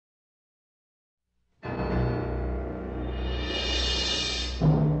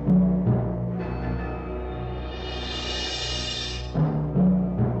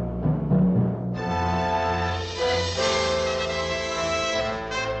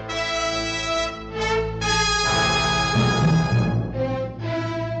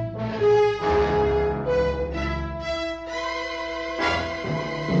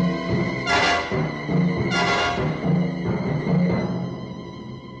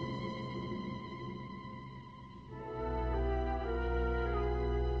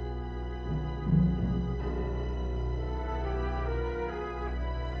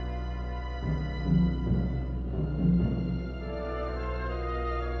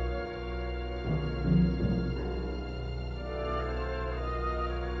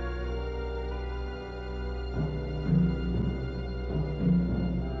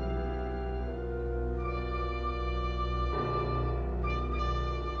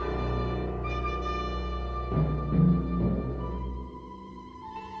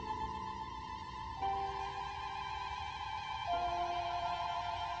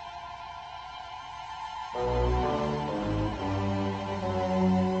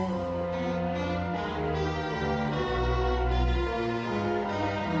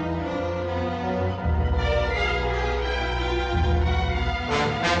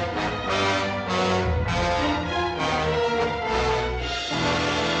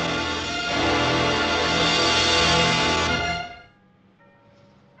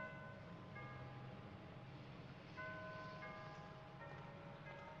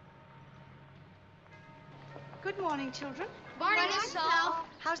morning, children. Morning, Mrs. Hall.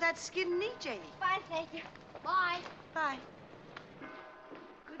 How's that skin and knee, Janie? Fine, thank you. Bye. Bye.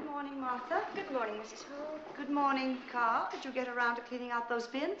 Good morning, Martha. Good morning, Mrs. Hall. Good morning, Carl. Did you get around to cleaning out those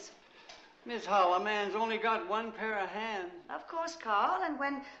bins? Miss Hull, a man's only got one pair of hands. Of course, Carl. And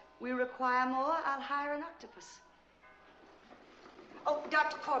when we require more, I'll hire an octopus. Oh,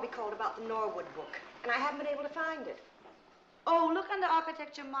 Dr. Corby called about the Norwood book, and I haven't been able to find it. Oh, look under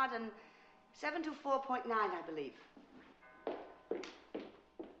Architecture Modern, 724.9, I believe.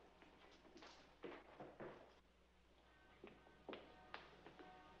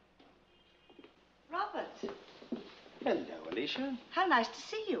 Robert. Hello, Alicia. How nice to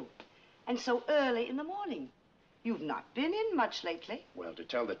see you. And so early in the morning. You've not been in much lately. Well, to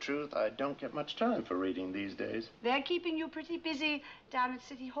tell the truth, I don't get much time for reading these days. They're keeping you pretty busy down at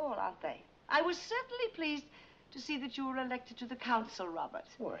City Hall, aren't they? I was certainly pleased to see that you were elected to the council, Robert.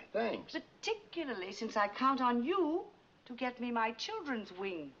 Why, thanks. Particularly since I count on you to get me my children's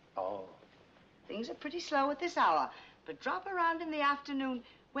wing. Oh. Things are pretty slow at this hour, but drop around in the afternoon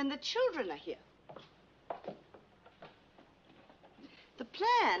when the children are here. The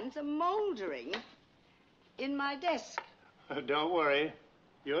plans are moldering in my desk. Don't worry.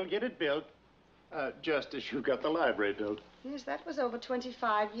 You'll get it built. Just as you got the library built. Yes, that was over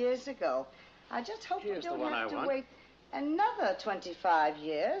 25 years ago. I just hope we Here's the don't one have I to want. wait another 25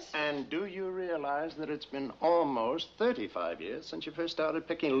 years. And do you realize that it's been almost 35 years since you first started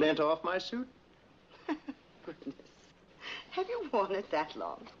picking lint off my suit? Goodness. Have you worn it that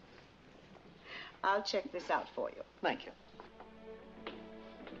long? I'll check this out for you. Thank you.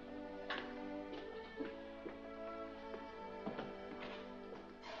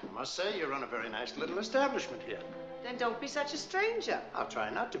 I must say, you run a very nice little establishment here. Then don't be such a stranger. I'll try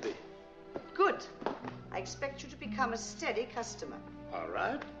not to be. Good. I expect you to become a steady customer. All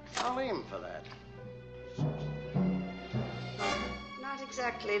right. I'll aim for that. Not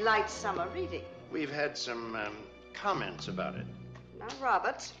exactly light summer reading. We've had some comments about it. Now,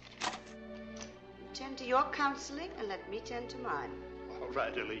 Robert, you tend to your counseling and let me tend to mine. All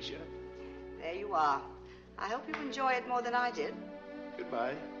right, Alicia. There you are. I hope you enjoy it more than I did.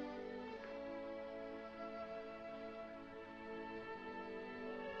 Goodbye.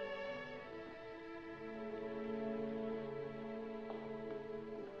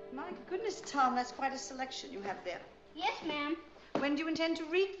 My goodness, Tom, that's quite a selection you have there. Yes, ma'am. When do you intend to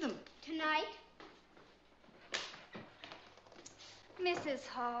read them? Tonight. Mrs.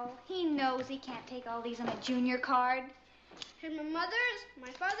 Hall, he knows he can't take all these on a junior card. Here's my mother's,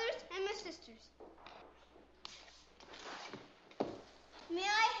 my father's, and my sister's. May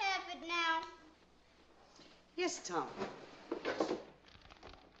I have it now? Yes, Tom.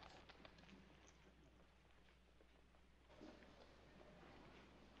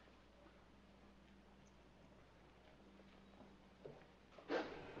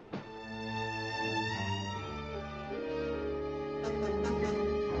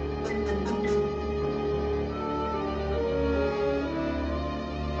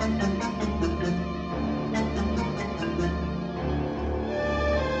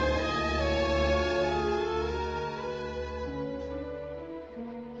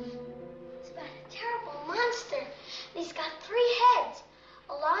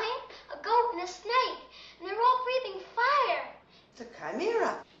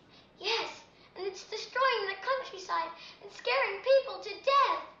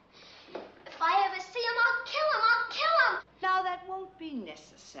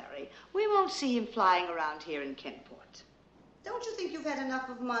 See him flying around here in Kentport. Don't you think you've had enough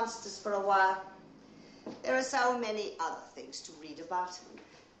of monsters for a while? There are so many other things to read about.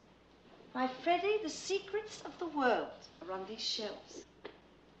 Why, Freddie, the secrets of the world are on these shelves.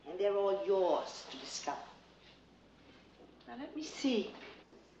 And they're all yours to discover. Now, let me see.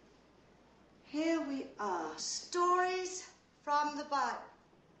 Here we are. Stories from the Bible.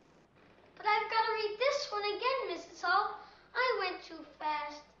 But I've got to read this one again, Mrs. Hall. I went too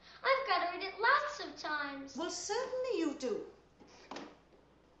fast. I've got to read it lots of times. Well, certainly you do.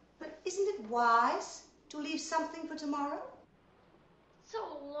 But isn't it wise to leave something for tomorrow? So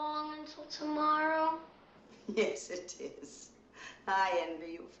long until tomorrow. Yes, it is. I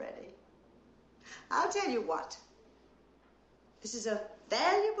envy you, Freddie. I'll tell you what. This is a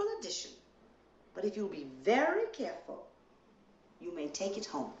valuable addition. But if you'll be very careful, you may take it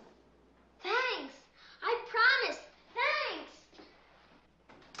home. Thanks. I promise. Thanks.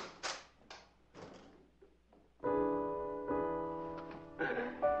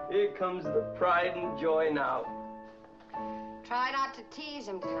 Here comes the pride and joy now. Try not to tease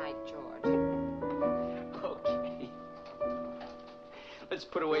him tonight, George. Okay. Let's Let's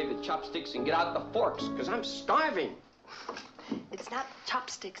put away the chopsticks and get out the forks, because I'm starving. It's not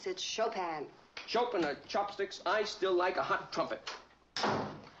chopsticks, it's Chopin. Chopin or chopsticks, I still like a hot trumpet. Freddie,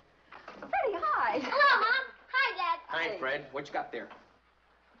 hi. Hello, Mom. Hi, Dad. Hi, Fred. What you got there?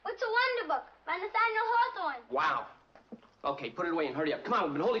 What's a wonder book by Nathaniel Hawthorne? Wow. Okay, put it away and hurry up. Come on,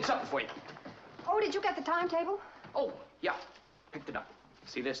 we've been holding supper for you. Oh, did you get the timetable? Oh, yeah. Picked it up.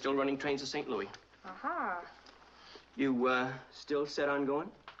 See, they're still running trains to St. Louis. Aha. You, still set on going?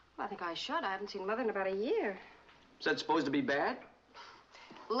 Well, I think I should. I haven't seen Mother in about a year. Is that supposed to be bad?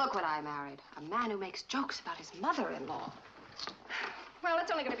 Look what I married. A man who makes jokes about his mother-in-law. Well, it's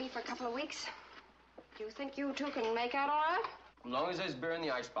only going to be for a couple of weeks. Do you think you two can make out all right? As long as there's beer in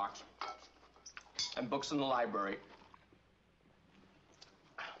the icebox. And books in the library.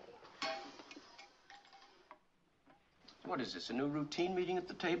 What is this, a new routine meeting at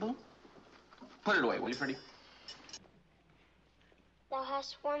the table? Put it away, will you, Freddie? Thou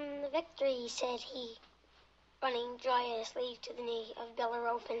hast won the victory, said he, running joyously to the knee of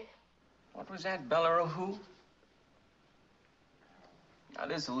Bellerophon. What was that, Bellero who? Now,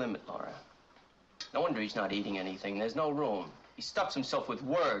 there's a limit, Laura. No wonder he's not eating anything. There's no room. He stuffs himself with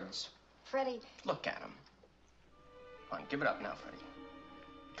words. Freddie. Look at him. Come on, give it up now, Freddie.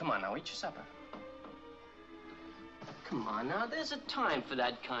 Come on now, eat your supper. Come on now, there's a time for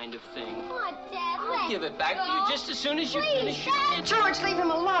that kind of thing. Come on, Dad. I'll give it back to you just as soon as you finish it. George, leave him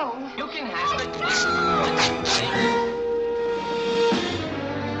alone. You can have it.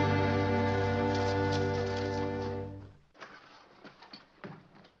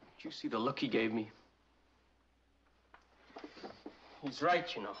 Did you see the look he gave me? He's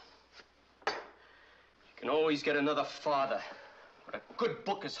right, you know. You can always get another father, but a good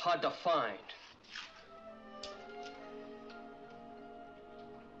book is hard to find.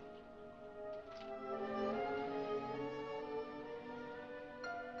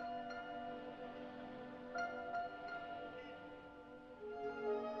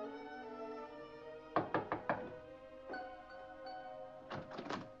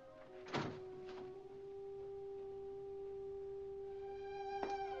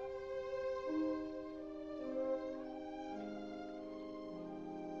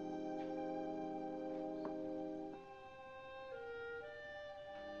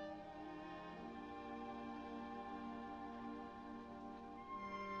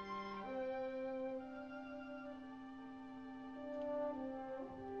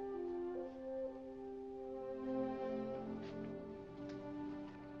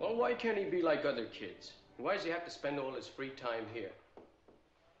 Well, why can't he be like other kids? Why does he have to spend all his free time here?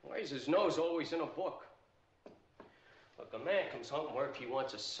 Why is his nose always in a book? Look, a man comes home from work, he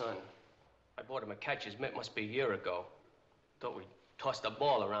wants a son. I bought him a catcher's mitt, must be a year ago. Thought we'd toss the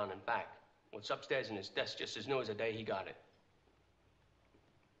ball around and back. Well, it's upstairs in his desk just as new as the day he got it.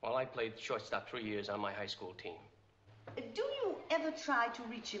 Well, I played shortstop 3 years on my high school team. Do you ever try to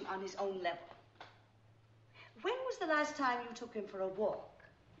reach him on his own level? When was the last time you took him for a walk?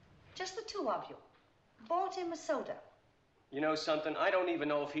 Just the two of you. Bought him a soda. You know something? I don't even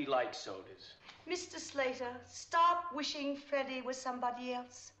know if he likes sodas. Mr. Slater, stop wishing Freddie was somebody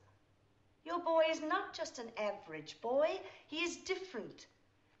else. Your boy is not just an average boy. He is different.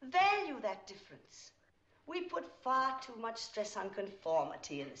 Value that difference. We put far too much stress on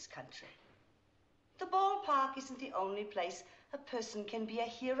conformity in this country. The ballpark isn't the only place a person can be a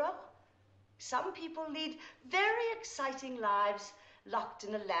hero. Some people lead very exciting lives locked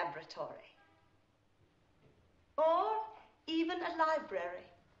in a laboratory. Or even a library.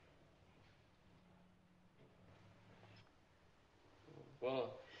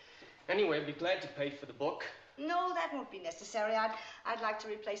 Well, anyway, I'd be glad to pay for the book. No, that won't be necessary. I'd like to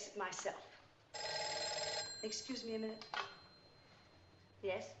replace it myself. Excuse me a minute.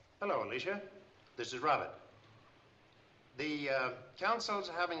 Yes? Hello, Alicia. This is Robert. The council's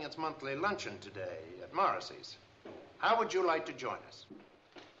having its monthly luncheon today at Morrissey's. How would you like to join us?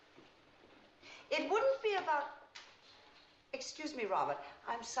 It wouldn't be about... Excuse me, Robert.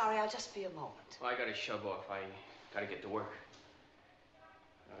 I'm sorry. I'll just be a moment. Well, I gotta shove off. I gotta get to work.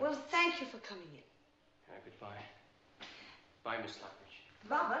 Well, thank you for coming in. Goodbye. Bye, Miss Lockridge.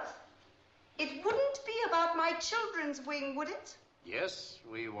 Robert, it wouldn't be about my children's wing, would it? Yes,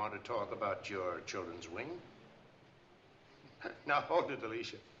 we want to talk about your children's wing. Now, hold it,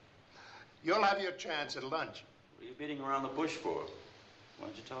 Alicia. You'll have your chance at lunch. What are you beating around the bush for? Why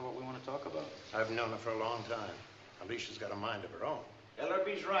don't you tell her what we want to talk about? I've known her for a long time. Alicia's got a mind of her own.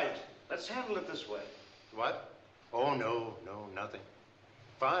 LRB's right. Let's handle it this way. What? Oh, no, nothing.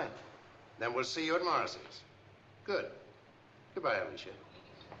 Fine. Then we'll see you at Morrissey's. Good. Goodbye, Alicia.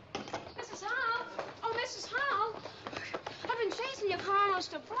 Mrs. Hall. Oh, Mrs. Hall. Have been chasing you for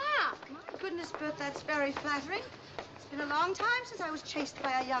almost a block. My goodness, Bert, that's very flattering. It's been a long time since I was chased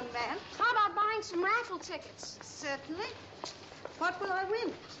by a young man. How about buying some raffle tickets? Certainly. What will I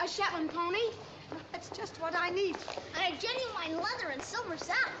win? A Shetland pony? That's just what I need. And a genuine leather and silver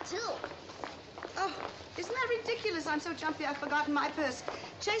saddle, too. Oh, isn't that ridiculous? I'm so jumpy I've forgotten my purse.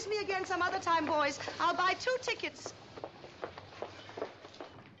 Chase me again some other time, boys. I'll buy 2 tickets.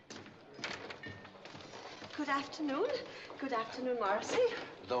 Good afternoon. Good afternoon, Morrissey.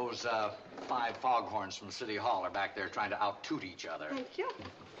 Those 5 foghorns from City Hall are back there trying to out-toot each other. Thank you.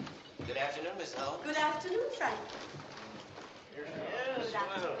 Good afternoon, Miss Hull. Good afternoon, Frank. Good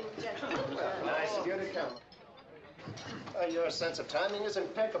afternoon, gentlemen. Nice of you to come. Your sense of timing is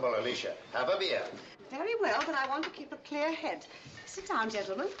impeccable, Alicia. Have a beer. Very well, but I want to keep a clear head. Sit down,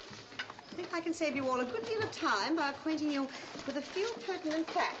 gentlemen. I think I can save you all a good deal of time by acquainting you with a few pertinent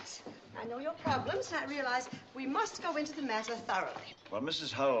facts. I know your problems, and I realize we must go into the matter thoroughly. Well,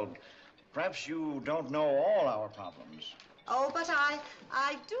 Mrs. Hull, perhaps you don't know all our problems. Oh, but I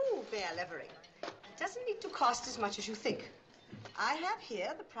do bear levering. It doesn't need to cost as much as you think. I have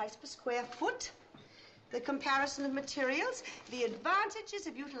here the price per square foot, the comparison of materials, the advantages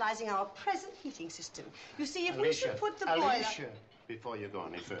of utilizing our present heating system. You see, if we should put the boiler... Alicia, before you go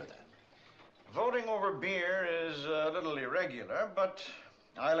any further. Voting over beer is a little irregular, but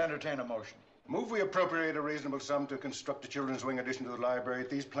I'll entertain a motion. Move we appropriate a reasonable sum to construct a children's wing addition to the library.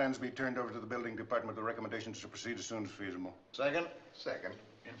 These plans be turned over to the building department with the recommendations to proceed as soon as feasible. Second? Second.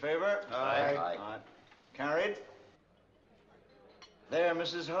 In favor? Aye. Aye. Carried. There,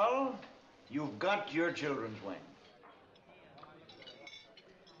 Mrs. Hull, you've got your children's wing.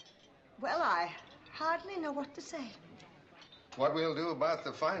 Well, I hardly know what to say. What we'll do about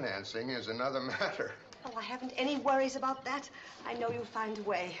the financing is another matter. Oh, I haven't any worries about that. I know you'll find a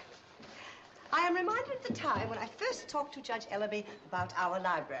way. I am reminded of the time when I first talked to Judge Ellaby about our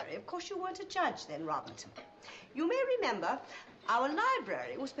library. Of course, you weren't a judge then, Robert. You may remember our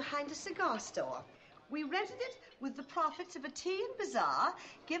library was behind a cigar store. We rented it with the profits of a tea and bazaar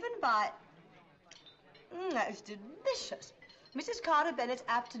given by... that was delicious. Mrs. Carter Bennett's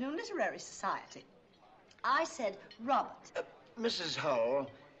Afternoon Literary Society. I said, Robert... Mrs. Hull...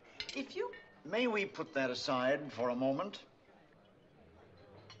 If you... May we put that aside for a moment?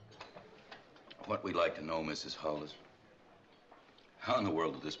 What we'd like to know, Mrs. Hull, is how in the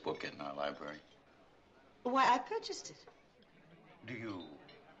world did this book get in our library? Why, I purchased it. Do you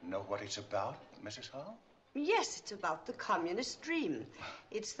know what it's about, Mrs. Hull? Yes, it's about the communist dream.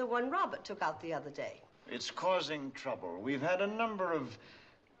 It's the one Robert took out the other day. It's causing trouble. We've had a number of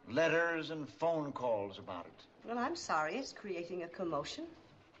letters and phone calls about it. Well, I'm sorry it's creating a commotion.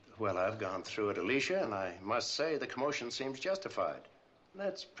 Well, I've gone through it, Alicia, and I must say the commotion seems justified.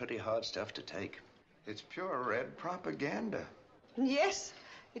 That's pretty hard stuff to take. It's pure red propaganda. Yes,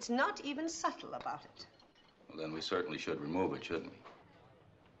 it's not even subtle about it. Well, then we certainly should remove it, shouldn't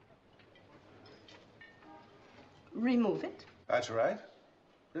we? Remove it? That's right.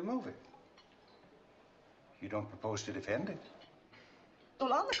 Remove it. You don't propose to defend it?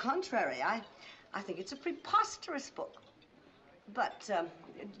 Well, on the contrary, I think it's a preposterous book. But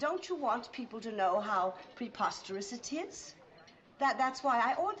don't you want people to know how preposterous it is? That's why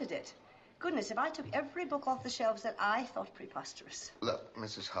I ordered it. Goodness, if I took every book off the shelves that I thought preposterous. Look,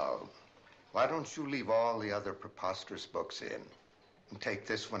 Mrs. Hull, why don't you leave all the other preposterous books in and take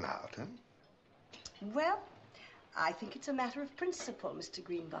this one out, huh? Well, I think it's a matter of principle, Mr.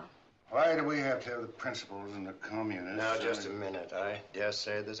 Greenbaum. Why do we have to have the principles and the communists? Now, just a minute. I dare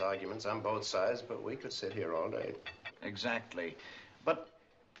say there's arguments on both sides, but we could sit here all day. Exactly. But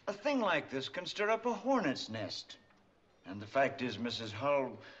a thing like this can stir up a hornet's nest. And the fact is, Mrs.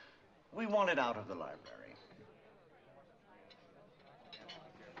 Hull, we want it out of the library.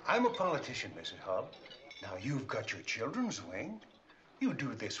 I'm a politician, Mrs. Hull. Now, you've got your children's wing. You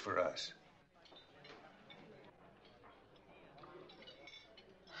do this for us.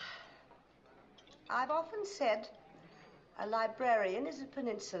 I've often said a librarian is a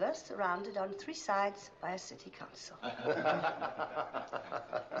peninsula surrounded on 3 sides by a city council.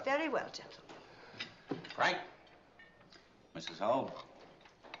 Very well, gentlemen. Frank? Mrs. Hull,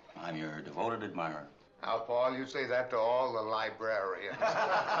 I'm your devoted admirer. Now, Paul, you say that to all the librarians.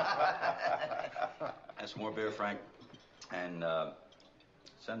 Have some more beer, Frank. And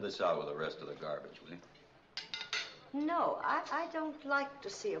send this out with the rest of the garbage, will you? No, I don't like to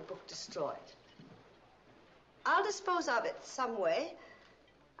see a book destroyed. I'll dispose of it some way.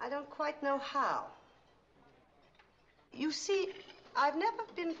 I don't quite know how. You see, I've never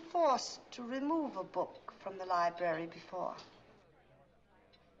been forced to remove a book from the library before.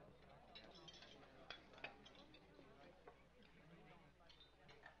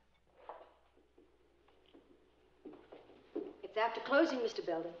 It's after closing, Mr.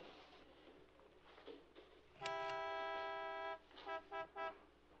 Belden.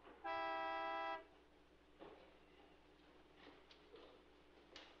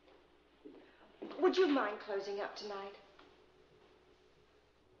 Would you mind closing up tonight?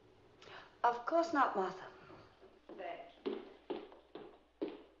 Of course not, Martha. Thank you.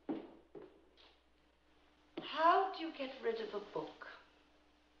 How do you get rid of a book?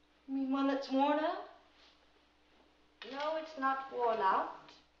 You mean one that's worn out? No, it's not worn out.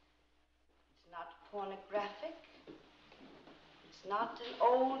 It's not pornographic. It's not an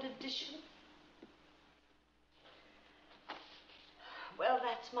old edition. Well,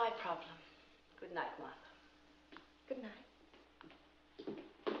 that's my problem. Good night, Martha. Good night.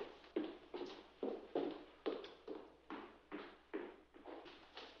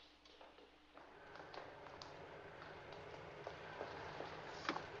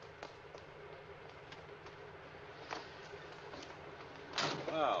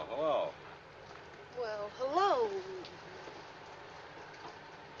 Well, hello. Well, hello.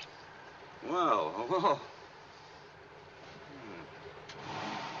 Well, hello.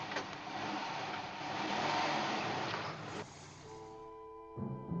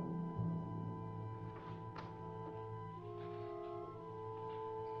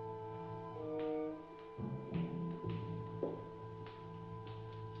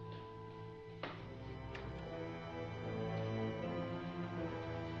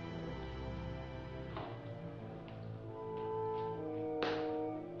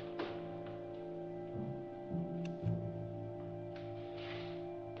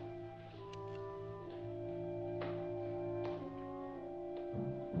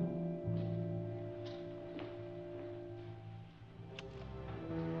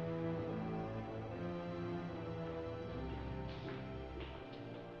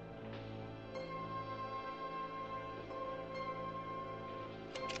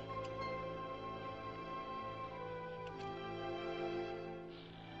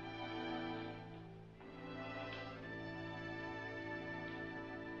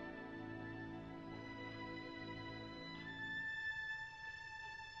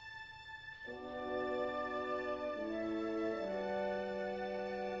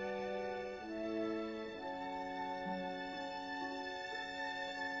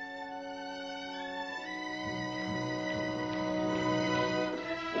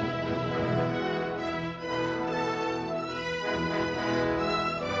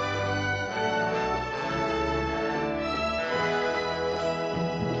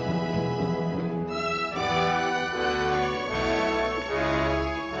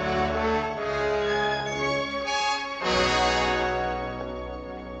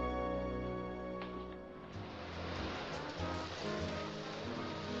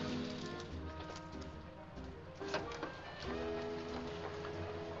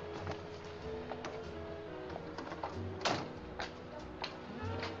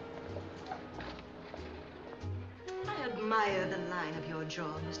 I admire the line of your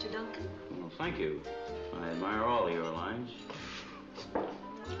jaw, Mr. Duncan. Well, thank you. I admire all of your lines.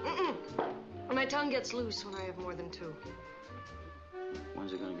 My tongue gets loose when I have more than two.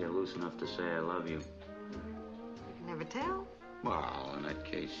 When's it going to get loose enough to say I love you? You can never tell. Well, in that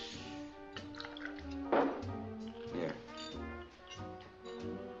case... Here.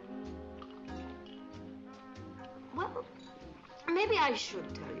 Well, maybe I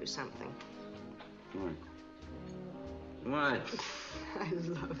should tell you something. What? What? I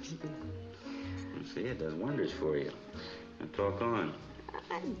love you. You see, it does wonders for you. Now talk on.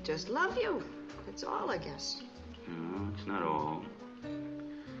 I just love you. That's all, I guess. No, it's not all.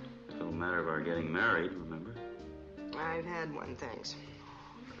 It's a matter of our getting married, remember? I've had one, thanks.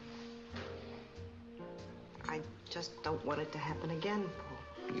 I just don't want it to happen again,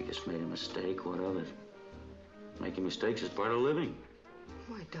 Paul. You just made a mistake. What of it? Making mistakes is part of living.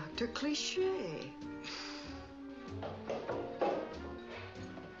 Why, Dr. Cliché.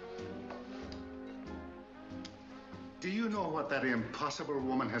 Do you know what that impossible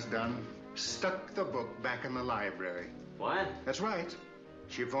woman has done? Stuck the book back in the library. What? That's right.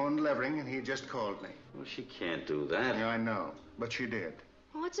 She phoned Levering and he just called me. Well, she can't do that. Yeah, I know, but she did.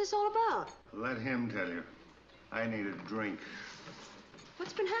 What's this all about? Let him tell you. I need a drink.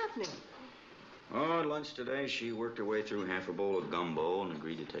 What's been happening? Oh, at lunch today, she worked her way through half a bowl of gumbo and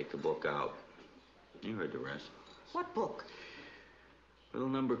agreed to take the book out. You heard the rest. What book? A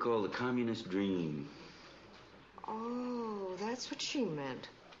little number called The Communist Dream. Oh, that's what she meant.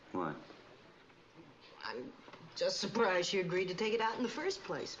 What? I'm just surprised she agreed to take it out in the first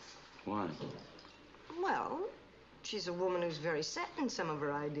place. Why? Well, she's a woman who's very set in some of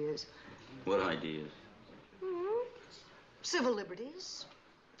her ideas. What ideas? Civil liberties,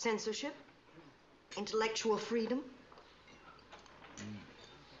 censorship, intellectual freedom.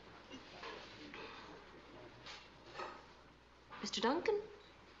 Mr. Duncan?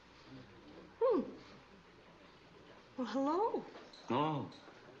 Well, hello. Oh.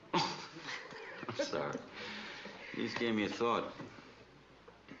 Sorry. You just gave me a thought.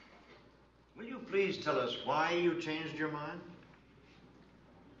 Will you please tell us why you changed your mind?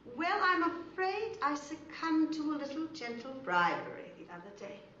 Well, I'm afraid I succumbed to a little gentle bribery the other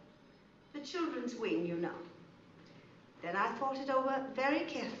day. The children's wing, you know. Then I thought it over very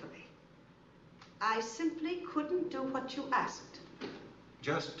carefully. I simply couldn't do what you asked.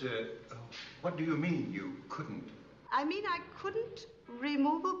 Just, what do you mean you couldn't? I mean, I couldn't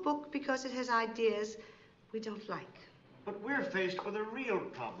remove a book because it has ideas we don't like. But we're faced with a real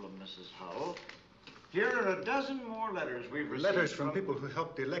problem, Mrs. Hull. Here are a dozen more letters we've received. Letters from people who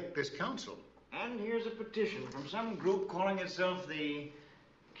helped elect this council. And here's a petition from some group calling itself the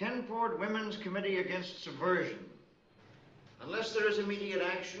Kenport Women's Committee Against Subversion. Unless there is immediate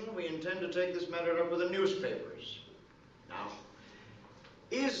action, we intend to take this matter up with the newspapers. Now,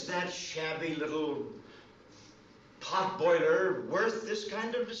 is that shabby little potboiler worth this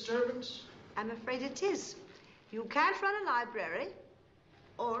kind of disturbance? I'm afraid it is. You can't run a library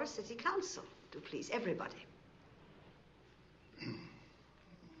or a city council to please everybody. You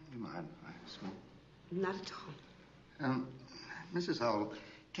mind if I smoke? Not at all. Mrs. Hull,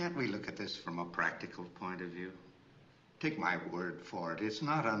 can't we look at this from a practical point of view? Take my word for it. It's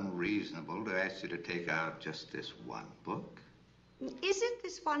not unreasonable to ask you to take out just this one book. Is it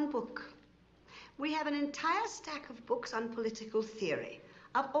this one book? We have an entire stack of books on political theory,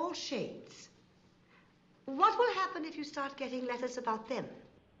 of all shades. What will happen if you start getting letters about them?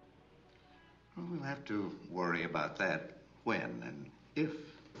 Well, we'll have to worry about that when and if.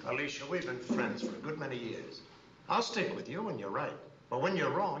 Alicia, we've been friends for a good many years. I'll stick with you when you're right. But when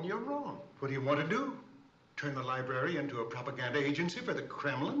you're wrong, you're wrong. What do you want to do? Turn the library into a propaganda agency for the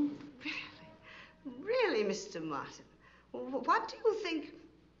Kremlin? Really, Mr. Martin, what do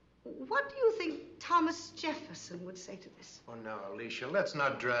you think Thomas Jefferson would say to this? Oh, now, Alicia, let's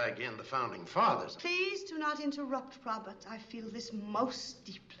not drag in the founding fathers. Please do not interrupt, Robert. I feel this most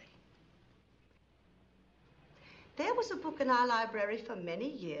deeply. There was a book in our library for many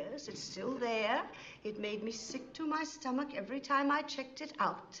years. It's still there. It made me sick to my stomach every time I checked it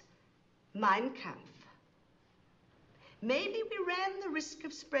out. Mein Kampf. Maybe we ran the risk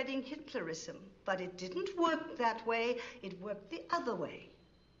of spreading Hitlerism, but it didn't work that way. It worked the other way.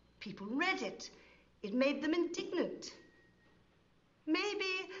 People read it. It made them indignant.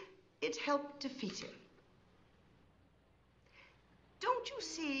 Maybe it helped defeat him. Don't you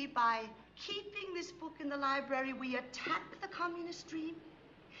see, by keeping this book in the library, we attack the communist dream?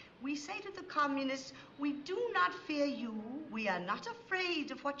 We say to the communists, we do not fear you. We are not afraid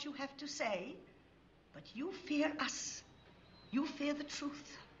of what you have to say, but you fear us. You fear the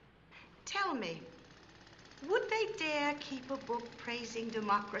truth. Tell me, would they dare keep a book praising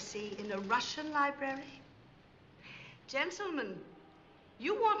democracy in a Russian library? Gentlemen,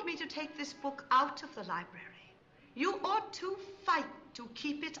 you want me to take this book out of the library. You ought to fight to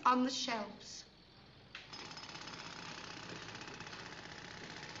keep it on the shelves.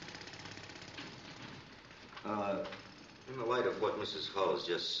 In the light of what Mrs. Hull has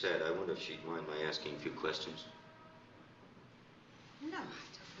just said, I wonder if she'd mind my asking a few questions. No, I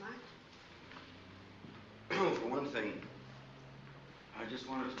don't mind. For one thing, I just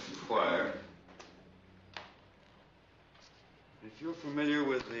wanted to inquire if you're familiar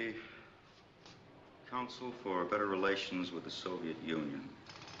with the Council for Better Relations with the Soviet Union.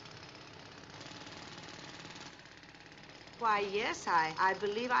 Why, yes, I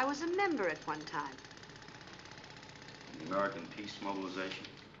believe I was a member at one time. The American Peace Mobilization?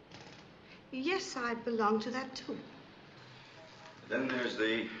 Yes, I belong to that, too. Then there's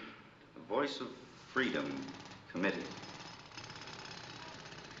the Voice of Freedom Committee.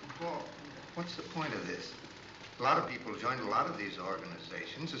 Well, what's the point of this? A lot of people joined a lot of these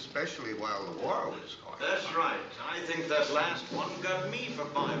organizations, especially while the war was going on. That's right. I think that last one got me for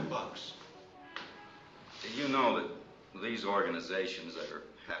 $5. You know that these organizations, there are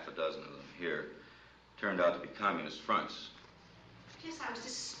half a dozen of them here, turned out to be communist fronts. Yes, I was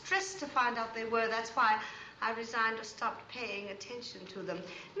distressed to find out they were. That's why I resigned or stopped paying attention to them.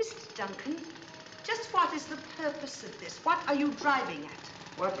 Mr. Duncan, just what is the purpose of this? What are you driving at?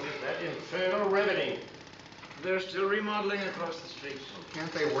 What with that infernal remedy? They're still remodeling across the street.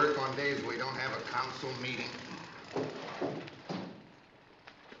 Can't they work on days we don't have a council meeting?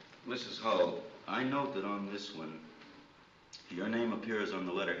 Mrs. Hull, I note that on this one, your name appears on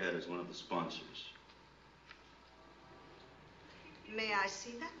the letterhead as one of the sponsors. May I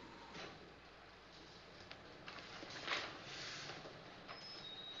see that?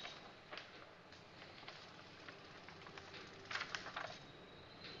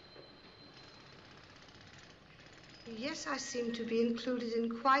 Yes, I seem to be included in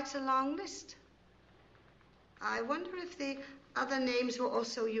quite a long list. I wonder if the other names were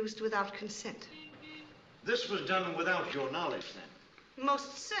also used without consent. This was done without your knowledge, then?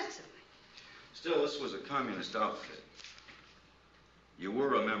 Most certainly. Still, this was a communist outfit. You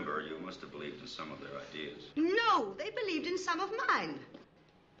were a member. You must have believed in some of their ideas. No, they believed in some of mine.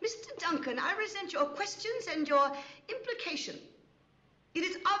 Mr. Duncan, I resent your questions and your implication. It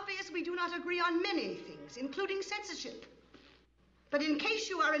is obvious we do not agree on many things, including censorship. But in case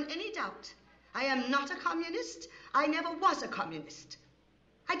you are in any doubt, I am not a communist. I never was a communist.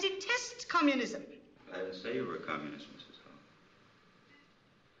 I detest communism. I didn't say you were a communist, Mrs.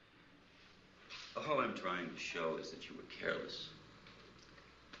 Hull. All I'm trying to show is that you were careless.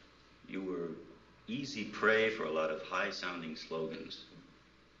 You were easy prey for a lot of high-sounding slogans.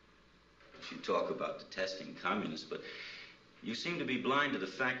 You talk about detesting communists, but you seem to be blind to the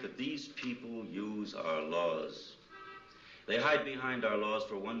fact that these people use our laws. They hide behind our laws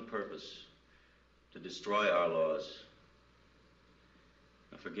for one purpose: to destroy our laws.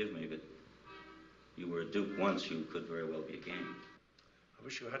 Now, forgive me, but you were a dupe once. You could very well be again. I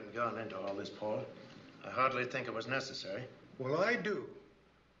wish you hadn't gone into all this, Paul. I hardly think it was necessary. Well, I do.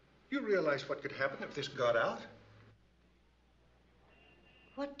 You realize what could happen if this got out?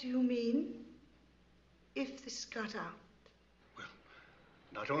 What do you mean, if this got out?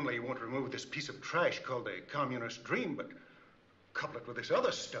 Not only you won't remove this piece of trash called the communist dream, but couple it with this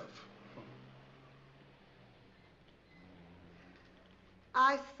other stuff.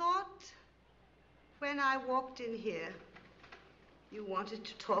 I thought when I walked in here, you wanted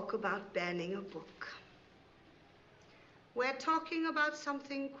to talk about banning a book. We're talking about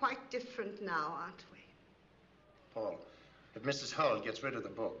something quite different now, aren't we? Paul, if Mrs. Hull gets rid of the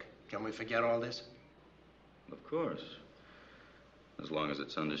book, can we forget all this? Of course. As long as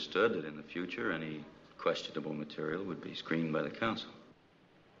it's understood that in the future any questionable material would be screened by the council.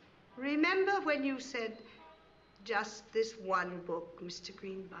 Remember when you said, just this one book, Mr.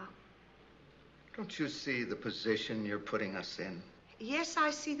 Greenbaum? Don't you see the position you're putting us in? Yes,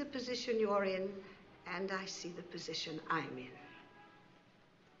 I see the position you're in, and I see the position I'm in.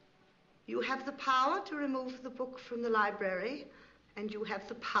 You have the power to remove the book from the library, and you have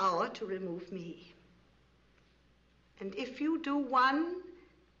the power to remove me. And if you do one,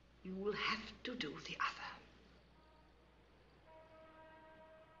 you will have to do the other.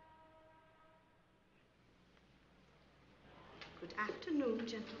 Good afternoon,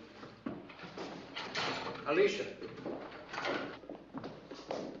 gentlemen. Alicia.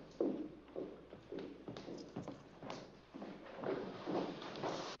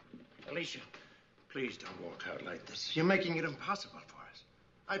 Alicia, please don't walk out like this. You're making it impossible for us.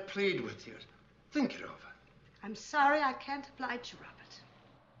 I plead with you. Think it over. I'm sorry I can't oblige you, Robert.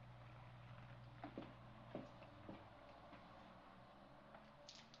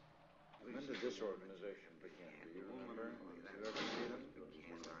 When did this organization begin? Do you remember? Did you ever see them?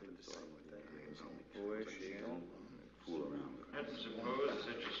 Who is she? Don't fool around. I suppose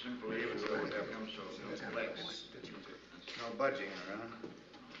such a simple issue would become so complex. No budging around.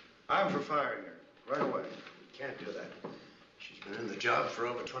 I'm for firing her right away. Can't do that. She's been in the job for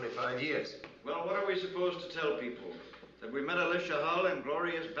over 25 years. Well, what are we supposed to tell people? That we met Alicia Hull in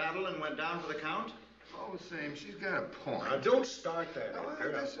glorious battle and went down for the count? All the same, she's got a point. Now, don't start that. No,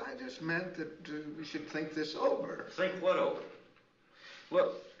 I just meant that we should think this over. Think what over?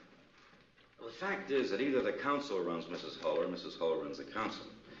 Well, the fact is that either the council runs Mrs. Hull or Mrs. Hull runs the council.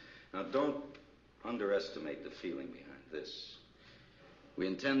 Now, don't underestimate the feeling behind this. We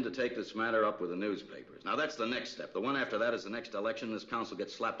intend to take this matter up with the newspapers. Now, that's the next step. The one after that is the next election. This council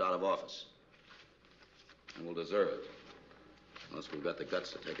gets slapped out of office. And we'll deserve it. Unless we've got the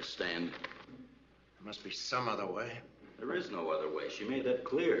guts to take a stand. There must be some other way. There is no other way. She made that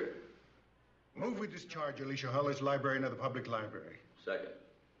clear. Move we discharge Alicia Hull as librarian of the public library. Second.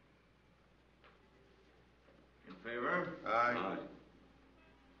 In favor? Aye. Aye.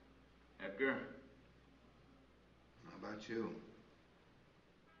 Edgar? How about you?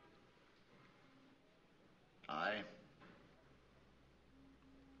 Aye.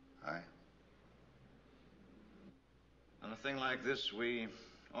 Aye. On a thing like this, we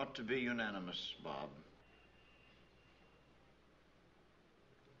ought to be unanimous, Bob.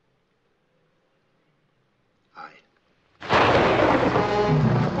 Aye.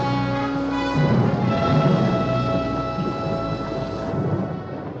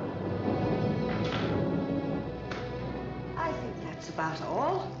 I think that's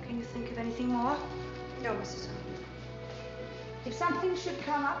all? Can you think of anything more? No, Mrs. Hall. If something should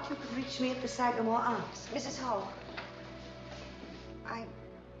come up, you could reach me at the Sagamore Arms. Mrs. Hall,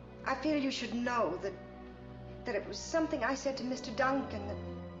 I feel you should know that it was something I said to Mr. Duncan that...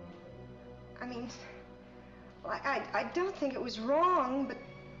 I mean, well, I don't think it was wrong, but...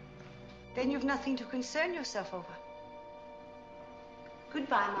 Then you've nothing to concern yourself over.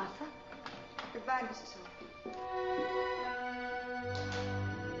 Goodbye, Martha. Goodbye, Mrs. Hall.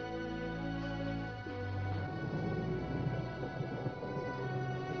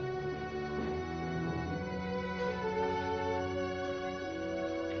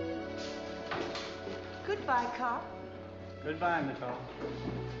 Goodbye, Carl. Goodbye, Miss Hall.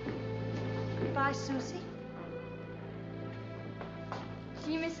 Goodbye, Susie.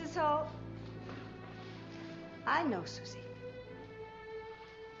 Gee, Mrs. Holt. I know, Susie.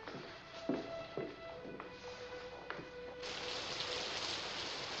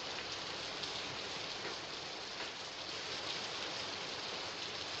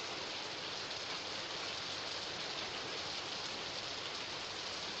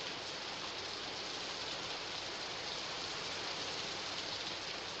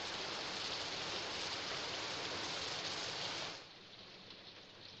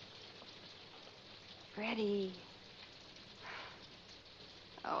 Freddie.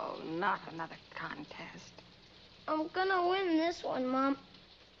 Oh, not another contest. I'm gonna win this one, Mom.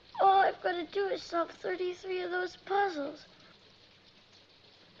 All I've got to do is solve 33 of those puzzles.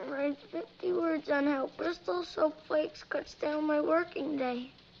 And write 50 words on how Bristol soap flakes cuts down my working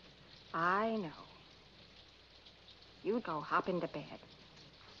day. I know. You go hop into bed.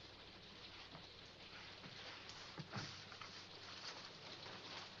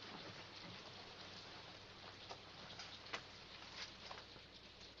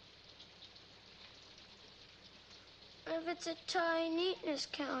 If it's a tie, neatness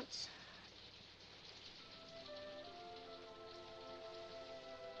counts.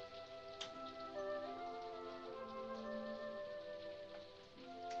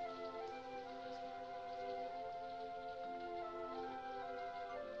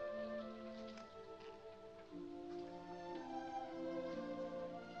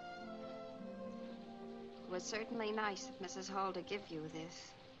 It was certainly nice of Mrs. Hall to give you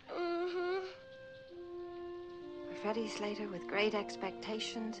this. Mm-hmm. For Freddie Slater with great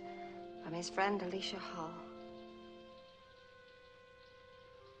expectations from his friend Alicia Hall.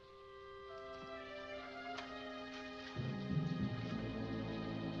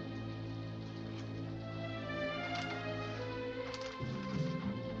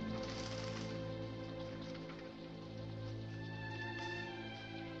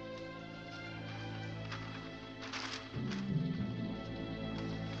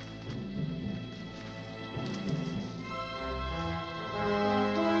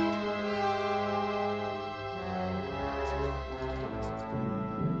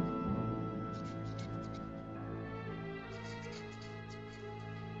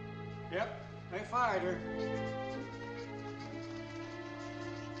 Yep, they fired her.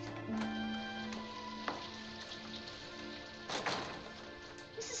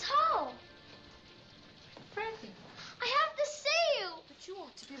 Mrs. Hall! Freddie. I have to see you! But you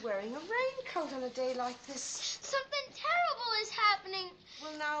ought to be wearing a raincoat on a day like this. Something terrible is happening.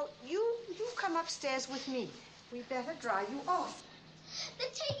 Well, now, you come upstairs with me. We better dry you off. They're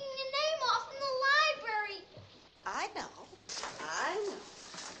taking your name off in the library. I know.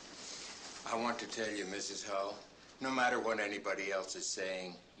 I want to tell you, Mrs. Hull, no matter what anybody else is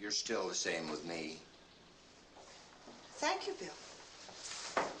saying, you're still the same with me. Thank you, Bill.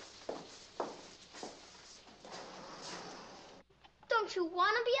 Don't you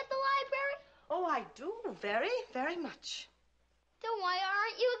want to be at the library? Oh, I do. Very, very much. Then why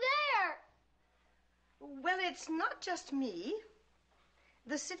aren't you there? Well, it's not just me.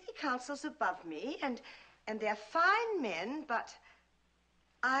 The city council's above me, and they're fine men, but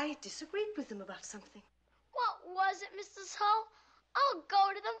I disagreed with them about something. What was it, Mrs. Hull? I'll go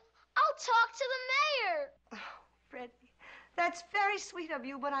to them. I'll talk to the mayor. Oh, Freddie, that's very sweet of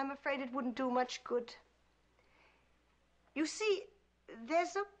you, but I'm afraid it wouldn't do much good. You see,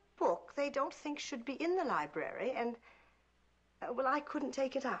 there's a book they don't think should be in the library, and, well, I couldn't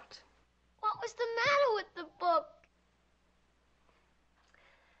take it out. What was the matter with the book?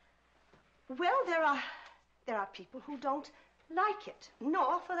 Well, there are people who don't like it,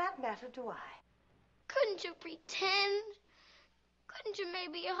 nor, for that matter, do I. Couldn't you pretend? Couldn't you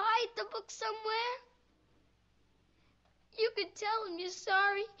maybe hide the book somewhere? You could tell them you're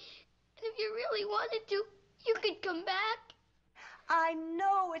sorry, and if you really wanted to, you could come back. I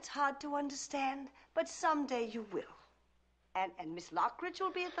know it's hard to understand, but someday you will. And Miss Lockridge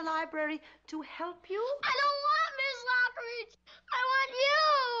will be at the library to help you. I don't want Miss Lockridge. I want you.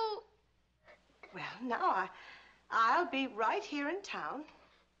 Well, now, I'll be right here in town.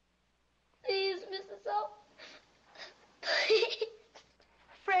 Please, Mrs. O.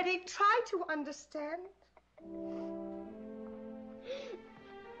 Freddie, try to understand.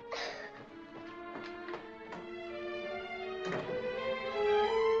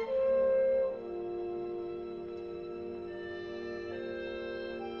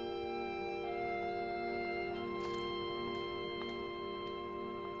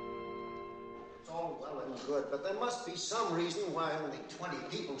 It's all well and good, but there must be some reason why only 20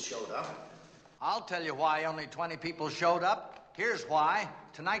 people showed up. I'll tell you why only 20 people showed up. Here's why.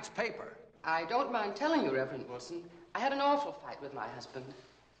 Tonight's paper. I don't mind telling you, Reverend Wilson, I had an awful fight with my husband.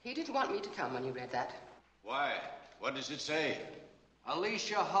 He didn't want me to come when you read that. Why? What does it say?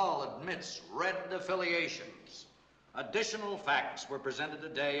 Alicia Hull admits red affiliations. Additional facts were presented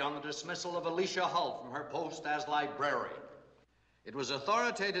today on the dismissal of Alicia Hull from her post as librarian. It was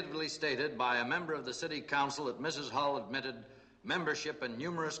authoritatively stated by a member of the city council that Mrs. Hull admitted membership in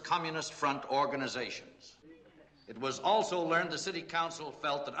numerous Communist Front organizations. It was also learned the city council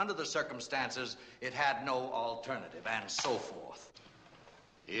felt that under the circumstances, it had no alternative, and so forth.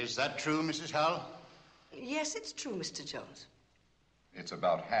 Is that true, Mrs. Hull? Yes, it's true, Mr. Jones. It's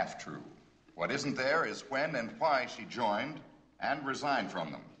about half true. What isn't there is when and why she joined and resigned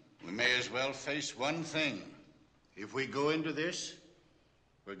from them. We may as well face one thing. If we go into this,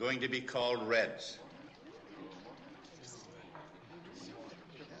 we're going to be called Reds.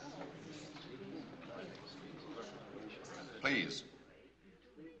 Please.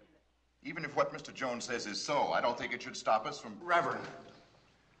 Even if what Mr. Jones says is so, I don't think it should stop us from... Reverend,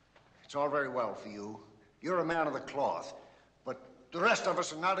 it's all very well for you. You're a man of the cloth. But the rest of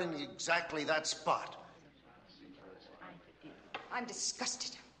us are not in exactly that spot. I'm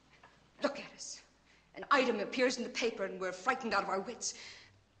disgusted. Look at us. An item appears in the paper and we're frightened out of our wits.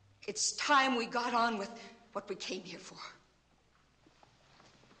 It's time we got on with what we came here for.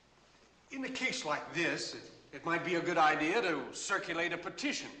 In a case like this, it might be a good idea to circulate a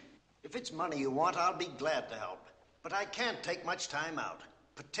petition. If it's money you want, I'll be glad to help. But I can't take much time out.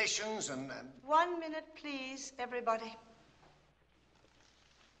 Petitions and... 1 minute, please, everybody.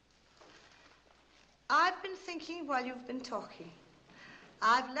 I've been thinking while you've been talking.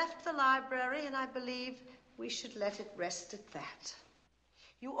 I've left the library, and I believe we should let it rest at that.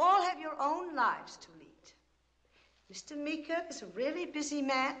 You all have your own lives to lead. Mr. Meeker is a really busy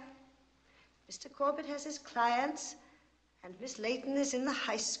man. Mr. Corbett has his clients, and Miss Layton is in the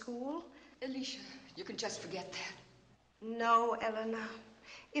high school. Alicia, you can just forget that. No, Eleanor.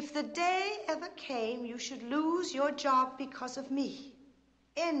 If the day ever came you should lose your job because of me,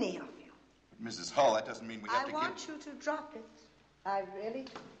 any of you. But Mrs. Hull, that doesn't mean we have to give... I want you to drop it. I really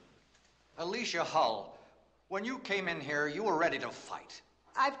do. Alicia Hull, when you came in here, you were ready to fight.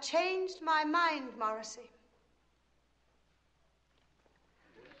 I've changed my mind, Morrissey.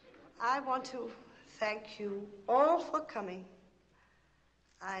 I want to thank you all for coming.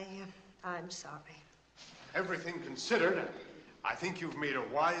 I'm sorry. Everything considered, I think you've made a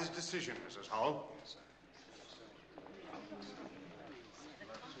wise decision, Mrs. Hull.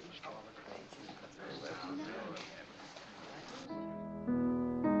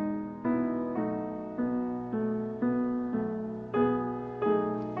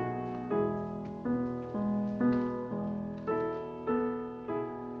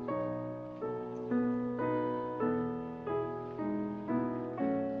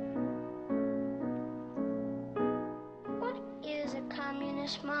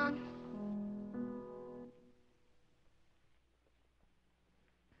 Mom?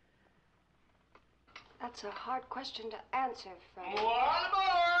 That's a hard question to answer, Frank. All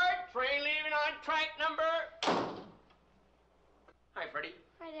aboard! Train leaving on track number... Hi, Freddie.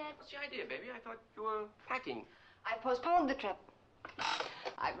 Hi, Dad. What's the idea, baby? I thought you were packing. I postponed the trip.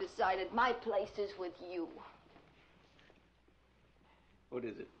 I've decided my place is with you. What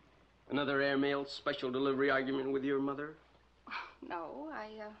is it? Another airmail special delivery argument with your mother? No, I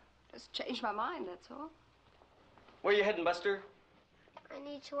just changed my mind, that's all. Where you heading, Buster? I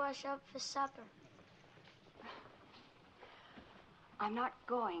need to wash up for supper. I'm not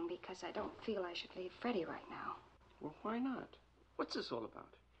going because I don't feel I should leave Freddie right now. Well, why not? What's this all about?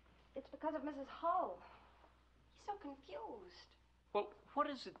 It's because of Mrs. Hull. He's so confused. Well, what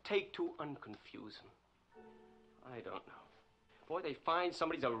does it take to unconfuse him? I don't know. Boy, they find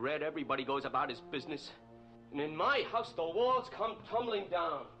somebody's a red, everybody goes about his business. And in my house, the walls come tumbling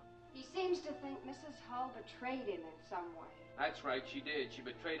down. He seems to think Mrs. Hull betrayed him in some way. That's right, she did. She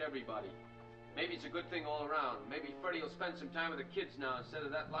betrayed everybody. Maybe it's a good thing all around. Maybe Freddie will spend some time with the kids now instead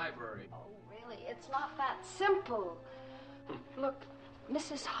of that library. Oh, really? It's not that simple. Look,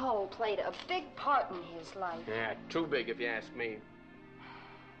 Mrs. Hull played a big part in his life. Yeah, too big if you ask me.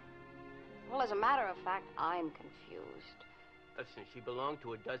 Well, as a matter of fact, I'm confused. Listen, she belonged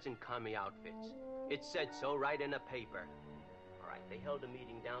to a dozen commie outfits. It said so right in the paper. All right, they held a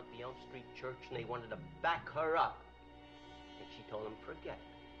meeting down at the Elm Street Church, and they wanted to back her up. And she told them, forget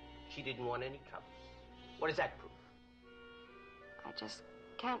it. She didn't want any trouble. What does that prove? I just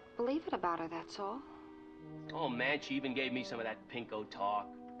can't believe it about her, that's all. Oh, man, she even gave me some of that pinko talk.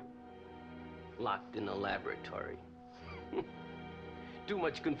 Locked in a laboratory. Too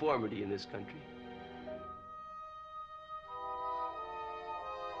much conformity in this country.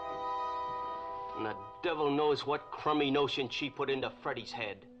 And the devil knows what crummy notion she put into Freddie's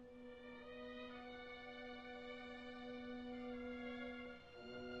head.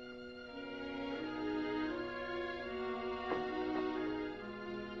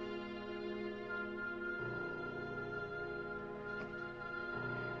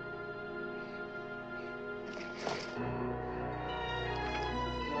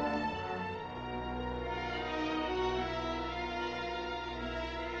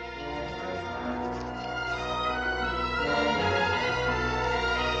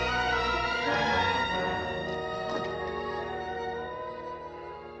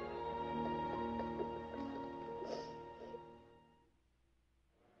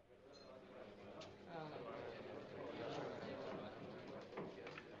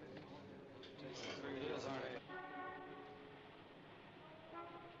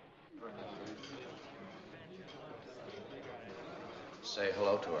 Say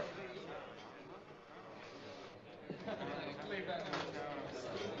hello to her.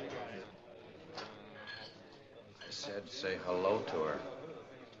 I said say hello to her.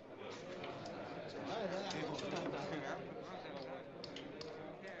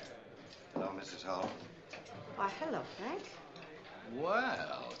 Hello, Mrs. Hull. Why, hello, Frank.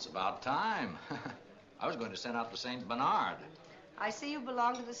 Well, it's about time. I was going to send out to St. Bernard. I see you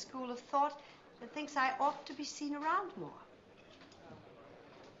belong to the school of thought that thinks I ought to be seen around more.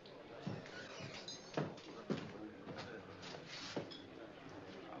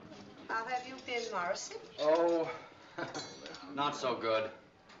 How have you been, Morrison? Oh, not so good.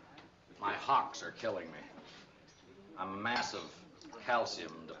 My hocks are killing me. I'm a mass of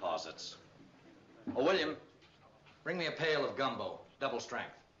calcium deposits. Oh, William, bring me a pail of gumbo, double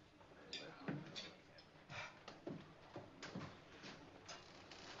strength.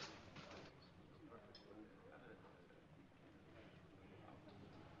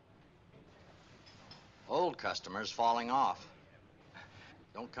 Old customers falling off.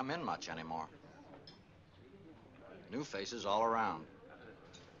 Don't come in much anymore. New faces all around.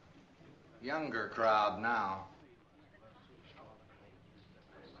 Younger crowd now.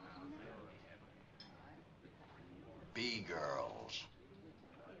 B-girls.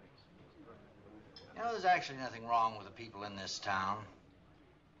 You know, there's actually nothing wrong with the people in this town.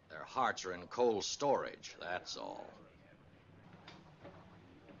 Their hearts are in cold storage, that's all.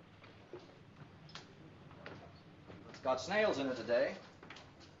 It's got snails in it today.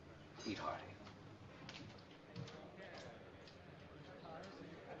 Eat hearty.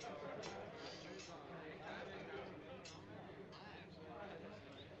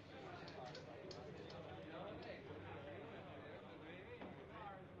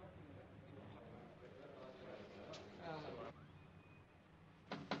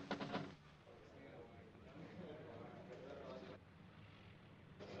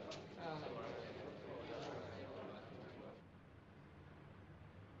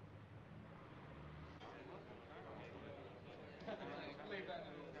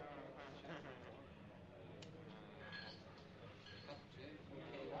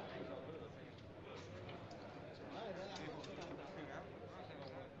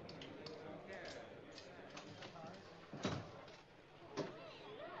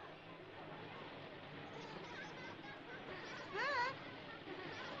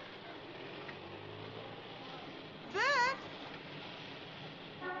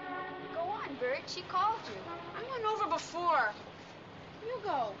 Bert. She called you. I went over before. You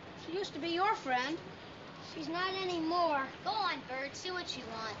go. She used to be your friend. She's not anymore. Go on, Bert. See what she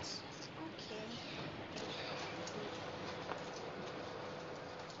wants. Okay.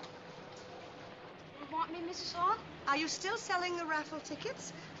 You want me, Mrs. Hall? Are you still selling the raffle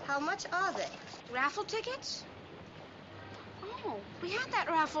tickets? How much are they? Raffle tickets? Oh, we had that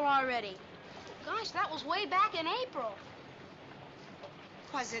raffle already. Gosh, that was way back in April.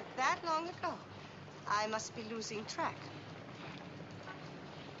 Was it that long ago? I must be losing track.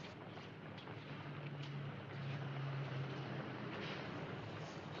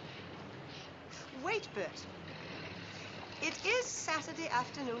 Wait, Bert. It is Saturday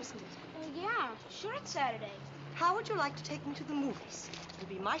afternoon, isn't it? Well, yeah, sure it's Saturday. How would you like to take me to the movies? It'll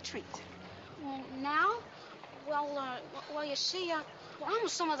be my treat. Well, now? Well, you see, I'm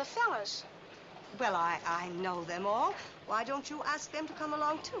with some of the fellas. Well, I know them all. Why don't you ask them to come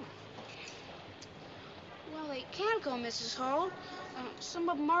along, too? Well, they can't go, Mrs. Hull. Some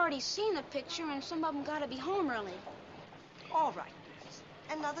of them already seen the picture, and some of them got to be home early. All right,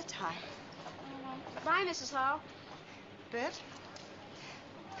 Bert. Another time. Bye, Mrs. Hull. Bert,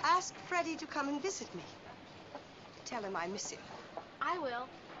 ask Freddie to come and visit me. Tell him I miss him. I will.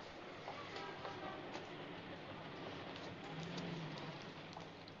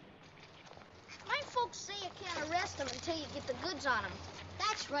 My folks say you can't arrest them until you get the goods on them.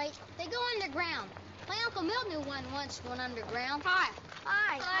 That's right. They go underground. My Uncle Milton once went underground. Hi.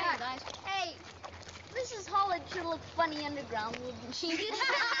 Hi. Hi, guys. Hey, Mrs. Holland sure looked funny underground, wouldn't she?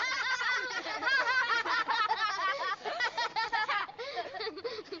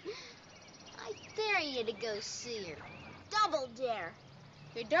 I dare you to go see her. Double dare.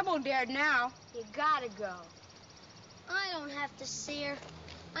 You're double dared now. You gotta go. I don't have to see her.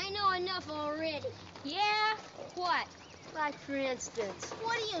 I know enough already. Yeah? What? Like, for instance.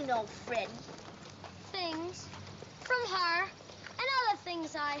 What do you know, Fred? Things. From her. And other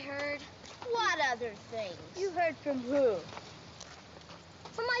things I heard. What other things? You heard from who?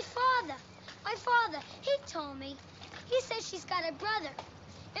 From my father. My father, he told me. He says she's got a brother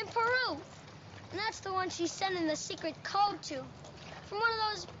in Peru. And that's the one she's sending the secret code to. From one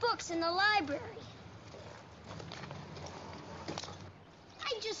of those books in the library.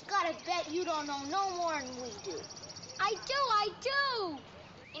 I just gotta bet you don't know no more than we do. I do.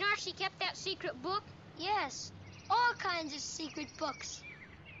 You know where she kept that secret book? Yes, all kinds of secret books.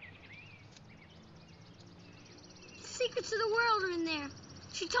 The secrets of the world are in there.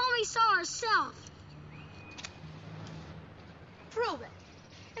 She told me so herself. Prove it.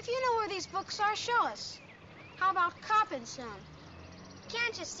 If you know where these books are, show us. How about copping some?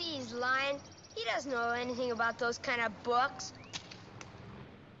 Can't you see he's lying? He doesn't know anything about those kind of books.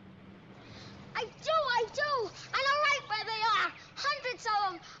 I do. I know right where they are. Hundreds of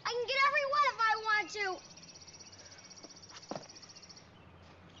them. I can get every one if I want to.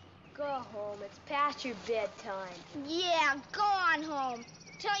 Go home. It's past your bedtime. Yeah, go on home.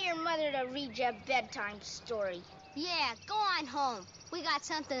 Tell your mother to read you a bedtime story. Yeah, go on home. We got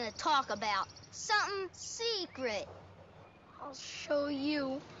something to talk about. Something secret. I'll show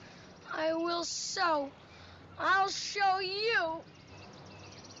you. I will so. I'll show you.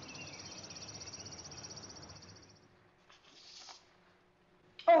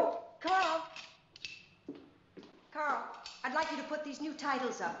 Oh, Carl. Carl, I'd like you to put these new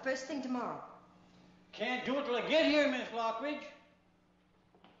titles up first thing tomorrow. Can't do it till I get here, Miss Lockridge.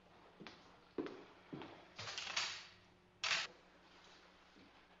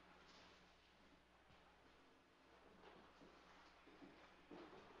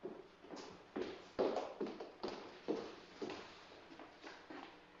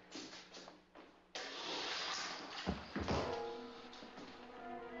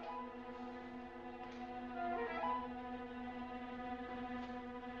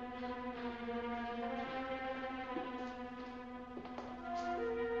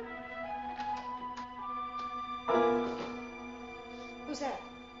 Who's that?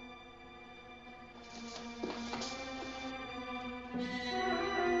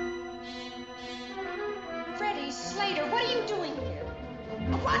 Freddie Slater, what are you doing here?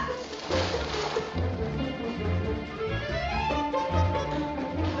 What?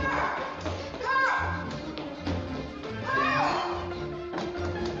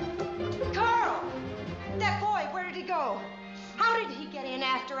 Carl! That boy, where did he go? How did he get in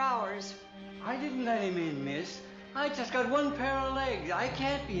after hours? I didn't let him in, miss. I just got one pair of legs. I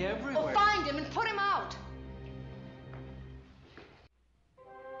can't be everywhere. Well, find him and put him out.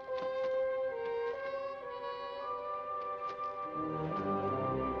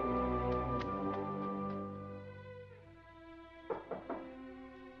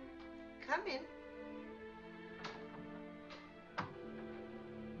 Come in.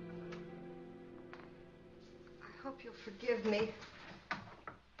 I hope you'll forgive me.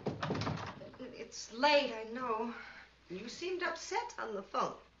 It's late, I know. You seemed upset on the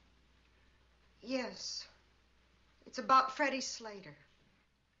phone. Yes. It's about Freddie Slater.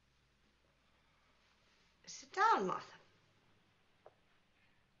 Sit down, Martha.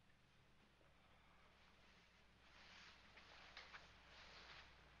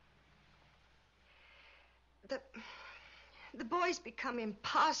 The boy's become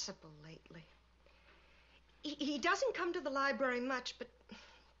impossible lately. He doesn't come to the library much, but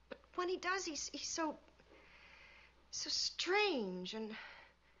when he does, he's so strange and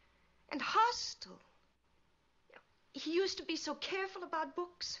hostile. He used to be so careful about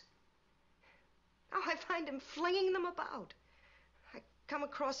books. Now I find him flinging them about. I come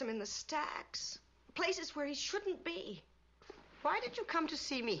across him in the stacks, places where he shouldn't be. Why did you come to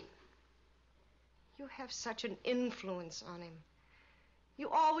see me? You have such an influence on him. You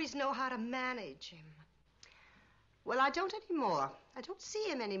always know how to manage him. Well, I don't anymore. I don't see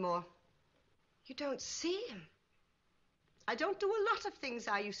him anymore. You don't see him? I don't do a lot of things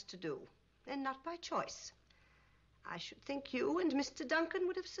I used to do, and not by choice. I should think you and Mr. Duncan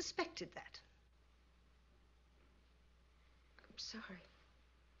would have suspected that. I'm sorry.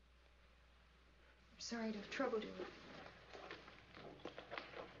 I'm sorry to have troubled you.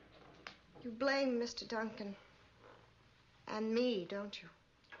 You blame Mr. Duncan and me, don't you?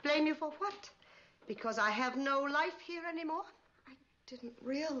 Blame you for what? Because I have no life here anymore? I didn't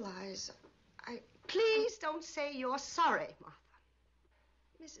realize. Please don't say you're sorry, Martha.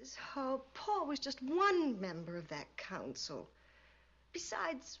 Mrs. Hull, Paul was just one member of that council.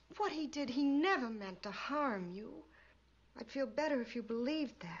 Besides, what he did, he never meant to harm you. I'd feel better if you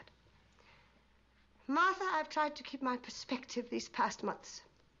believed that. Martha, I've tried to keep my perspective these past months.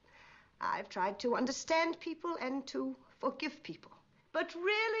 I've tried to understand people and to forgive people. But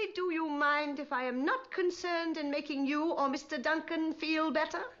really, do you mind if I am not concerned in making you or Mr. Duncan feel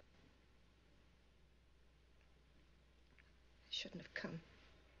better? I shouldn't have come.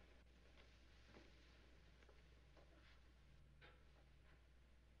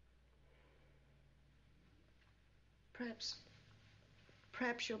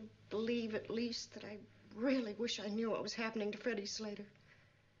 Perhaps you'll believe at least that I really wish I knew what was happening to Freddie Slater.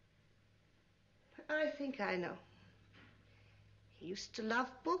 I think I know. He used to love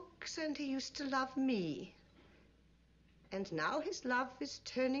books and he used to love me. And now his love is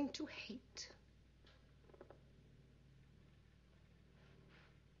turning to hate.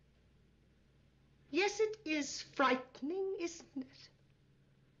 Yes, it is frightening, isn't it?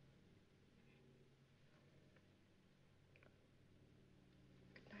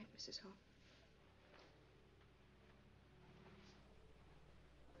 Good night, Mrs. Hall.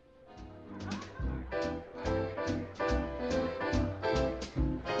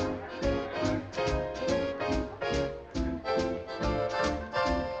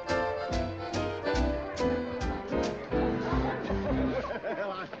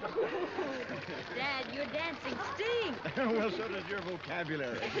 Dad, your dancing stinks. Well, so does your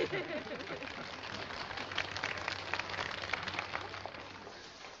vocabulary.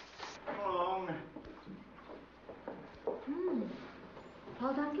 Come along.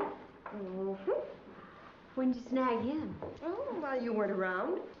 Paul Duncan? When did you snag him? Oh, while you weren't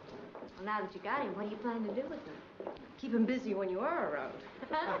around. Well, now that you got him, what do you plan to do with him? Keep him busy when you are around.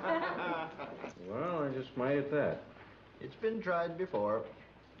 Well, I just might at that. It's been tried before.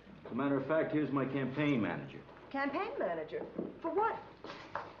 As a matter of fact, here's my campaign manager. Campaign manager? For what?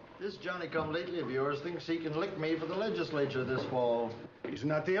 This Johnny-come-lately of yours thinks he can lick me for the legislature this fall. He's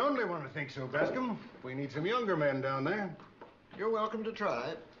not the only one who thinks so, Bascom. We need some younger men down there. You're welcome to try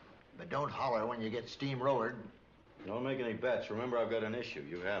it, but don't holler when you get steamrollered. Don't make any bets. Remember, I've got an issue.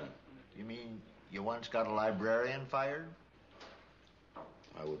 You haven't. You mean you once got a librarian fired?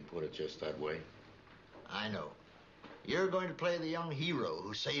 I wouldn't put it just that way. I know. You're going to play the young hero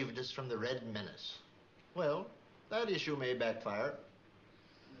who saved us from the Red Menace. Well, that issue may backfire.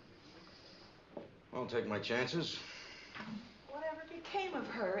 I'll take my chances. Whatever became of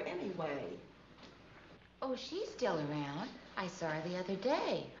her, anyway? Oh, she's still around. I saw her the other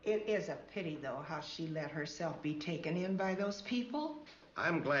day. It is a pity, though, how she let herself be taken in by those people.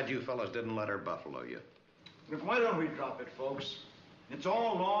 I'm glad you fellas didn't let her buffalo you. Look, why don't we drop it, folks? It's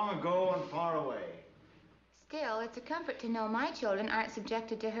all long ago and far away. Still, it's a comfort to know my children aren't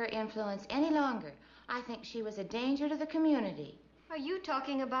subjected to her influence any longer. I think she was a danger to the community. Are you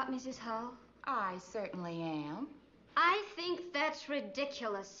talking about Mrs. Hull? I certainly am. I think that's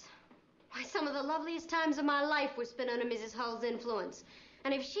ridiculous. Why, some of the loveliest times of my life were spent under Mrs. Hull's influence.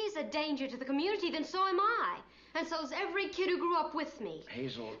 And if she's a danger to the community, then so am I. And so's every kid who grew up with me.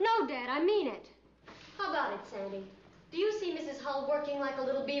 Hazel. No, Dad, I mean it. How about it, Sandy? Do you see Mrs. Hull working like a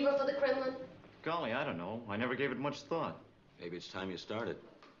little beaver for the Kremlin? Golly, I don't know. I never gave it much thought. Maybe it's time you started.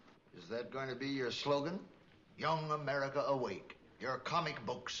 Is that going to be your slogan? Young America awake. Your comic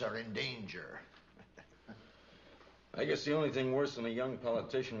books are in danger. I guess the only thing worse than a young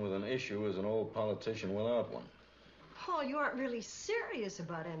politician with an issue is an old politician without one. Paul, you aren't really serious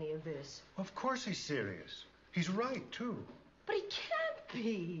about any of this. Of course he's serious. He's right, too. But he can't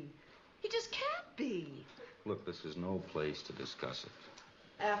be. He just can't be. Look, this is no place to discuss it.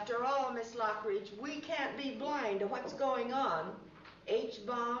 After all, Miss Lockridge, we can't be blind to what's going on.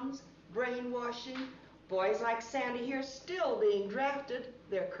 H-bombs, brainwashing, boys like Sandy here still being drafted,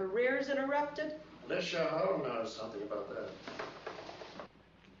 their careers interrupted. Alicia Hull knows something about that.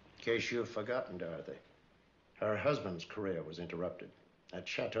 In case you've forgotten, Dorothy, her husband's career was interrupted at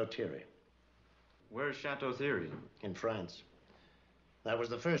Chateau Thierry. Where's Chateau Thierry? In France. That was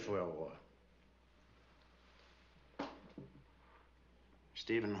the First World War.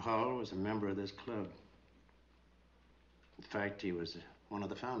 Stephen Hull was a member of this club. In fact, he was one of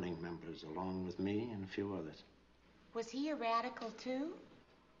the founding members, along with me and a few others. Was he a radical, too?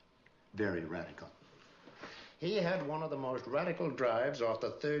 Very radical. He had one of the most radical drives off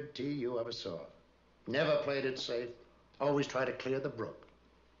the third tee you ever saw. Never played it safe. Always tried to clear the brook.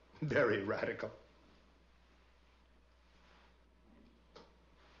 Very radical.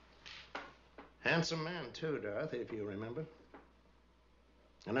 Handsome man, too, Dorothy, if you remember.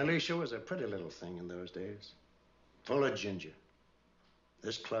 And Alicia was a pretty little thing in those days. Full of ginger.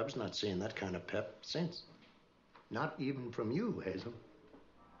 This club's not seen that kind of pep since. Not even from you, Hazel.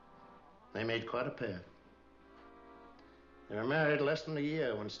 They made quite a pair. They were married less than a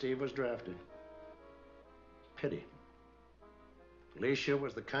year when Steve was drafted. Pity. Alicia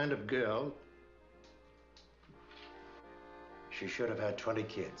was the kind of girl... she should have had 20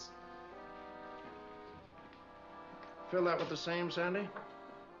 kids. Feel that with the same, Sandy?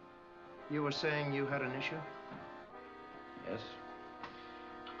 You were saying you had an issue? Yes.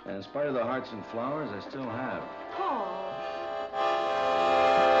 And in spite of the hearts and flowers, I still have.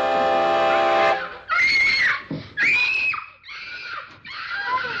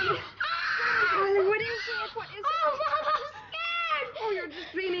 Darling, what is it? What is it? Oh, Mom, I'm scared. Oh, you're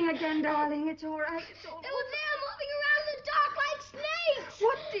just dreaming again, darling. It's all right. It's all They were there moving around in the dark like snakes.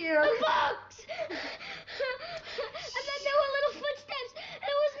 What, dear? The books. And then there were little footsteps. And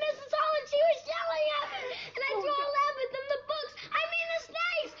it was Mrs. Hall, and she was yelling at me. And I threw a lamp at them, the books. I mean the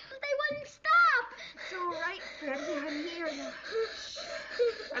snakes. They wouldn't stop. It's all right, Freddie. I'm here now.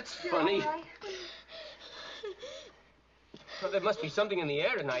 That's You're funny. all right. Well, there must be something in the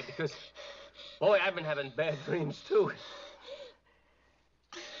air tonight because, boy, I've been having bad dreams, too.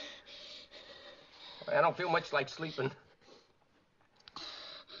 I don't feel much like sleeping.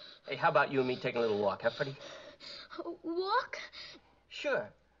 Hey, how about you and me taking a little walk, huh, Freddie? Walk? Sure.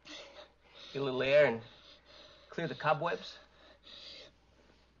 Get a little air and clear the cobwebs.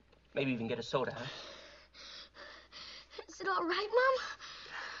 Maybe even get a soda, huh? Is it all right, Mom?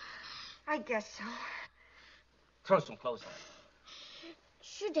 I guess so. Throw some clothes on.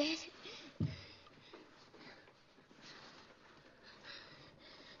 Sure, Dad.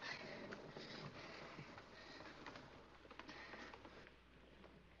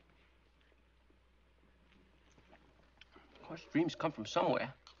 Of course, dreams come from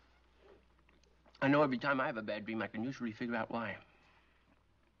somewhere. I know every time I have a bad dream, I can usually figure out why.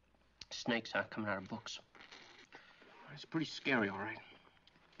 Snakes aren't coming out of books. It's pretty scary, all right.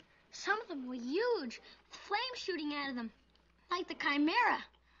 Some of them were huge, with flames shooting out of them, like the Chimera.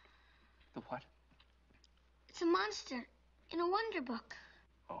 The what? It's a monster in a wonder book.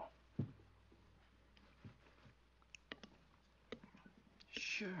 Oh.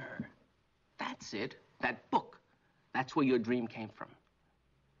 Sure. That's it. That book. That's where your dream came from.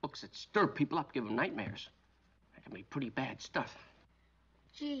 Books that stir people up, give them nightmares. That can be pretty bad stuff.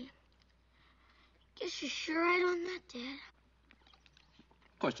 Gee, guess you're sure right on that, Dad.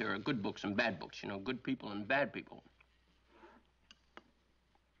 Of course, there are good books and bad books, you know, good people and bad people.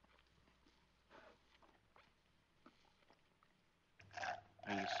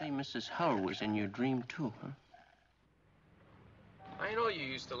 Now, you say Mrs. Hull was in your dream, too, huh? I know you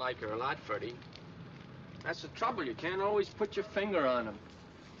used to like her a lot, Freddie. That's the trouble. You can't always put your finger on them.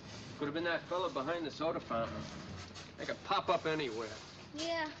 Could have been that fella behind the soda fountain. They could pop up anywhere.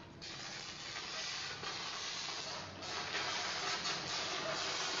 Yeah.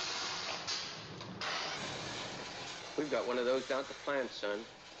 We've got one of those down at the plant, son.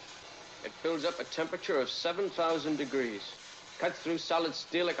 It builds up a temperature of 7,000 degrees. Cuts through solid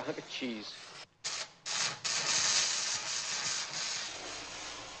steel like a hunk of cheese.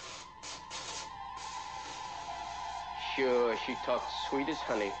 Sure, she talked sweet as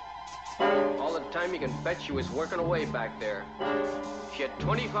honey. All the time you can bet she was working away back there. She had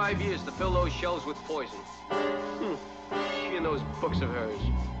 25 years to fill those shelves with poison. She and those books of hers.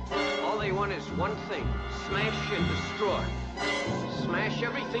 All they want is one thing, smash and destroy. Smash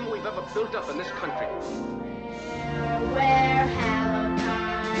everything we've ever built up in this country. Where have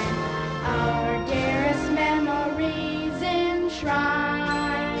our dearest memories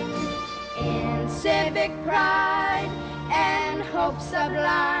enshrined in civic pride and hope. hope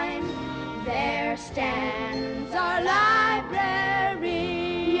sublime. There stands our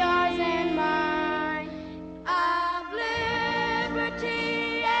library, yours and mine, of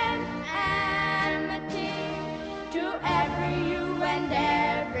liberty and amity, to every you and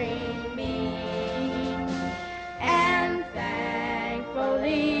every me, and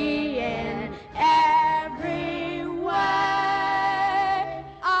thankfully in every way,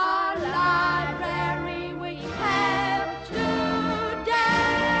 our library we have today.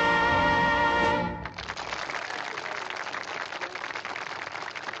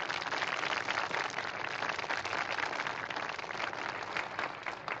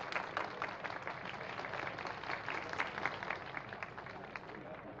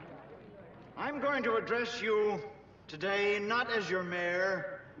 I'm going to address you today not as your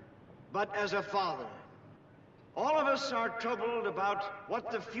mayor, but as a father. All of us are troubled about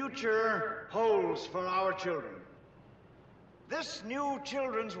what the future holds for our children. This new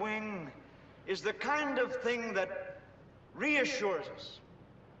children's wing is the kind of thing that reassures us.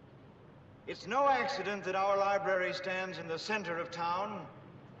 It's no accident that our library stands in the center of town.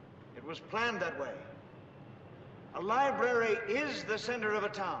 It was planned that way. A library is the center of a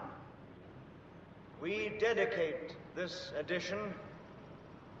town. We dedicate this edition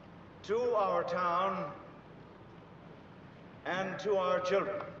to our town and to our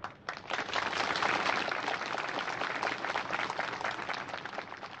children.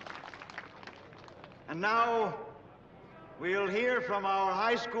 And now we'll hear from our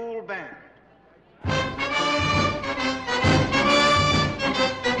high school band.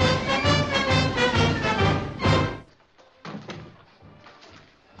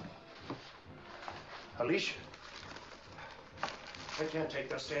 Alicia, I can't take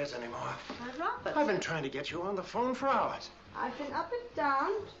those stairs anymore. Robert. I've been trying to get you on the phone for hours. I've been up and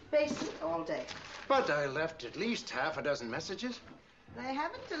down, basement all day. But I left at least half a dozen messages. They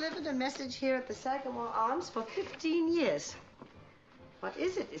haven't delivered a message here at the Sagamore Arms for 15 years. What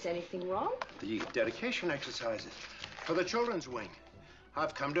is it? Is anything wrong? The dedication exercises for the children's wing.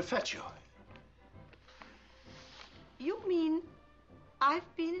 I've come to fetch you. You mean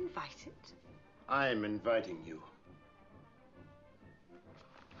I've been invited? I'm inviting you.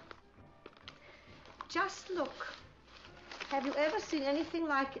 Just look. Have you ever seen anything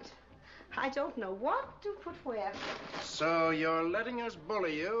like it? I don't know what to put where. So you're letting us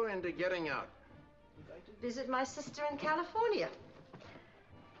bully you into getting out? I'm going to visit my sister in California.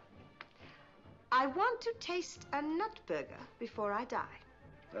 I want to taste a nut burger before I die.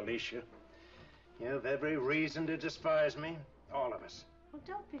 Alicia, you have every reason to despise me. All of us. Well,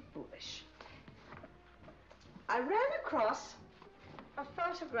 don't be foolish. I ran across a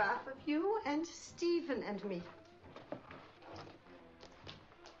photograph of you and Stephen and me.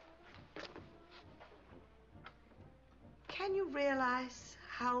 Can you realize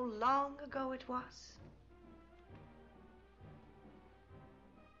how long ago it was?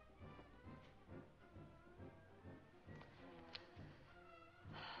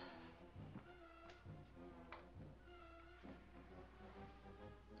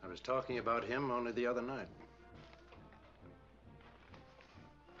 I was talking about him only the other night.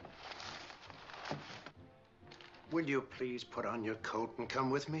 Will you please put on your coat and come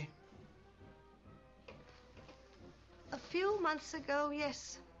with me? A few months ago,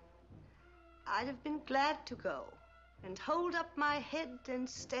 yes. I'd have been glad to go and hold up my head and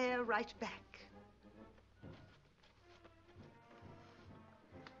stare right back.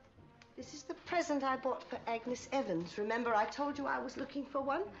 This is the present I bought for Agnes Evans. Remember, I told you I was looking for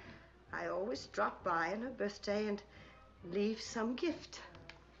one? I always drop by on her birthday and leave some gift.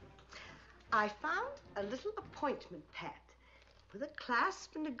 I found a little appointment pad with a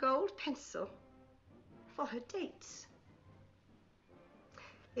clasp and a gold pencil for her dates.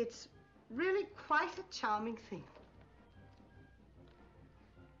 It's really quite a charming thing.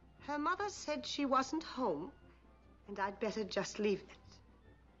 Her mother said she wasn't home and I'd better just leave it.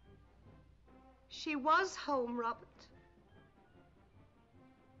 She was home, Robert.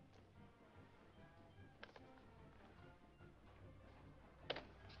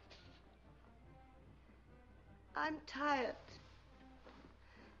 I'm tired.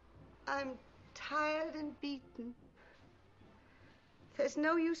 I'm tired and beaten. There's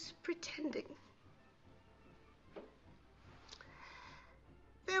no use pretending.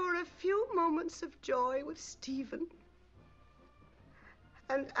 There were a few moments of joy with Stephen.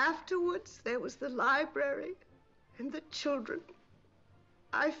 And afterwards, there was the library and the children.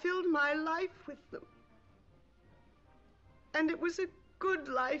 I filled my life with them. And it was a good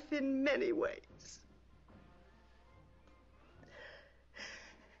life in many ways.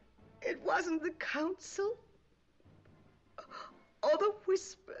 It wasn't the council or the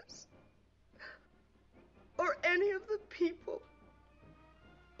whispers or any of the people.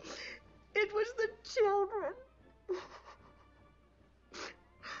 It was the children.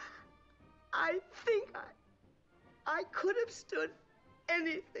 I think I could have stood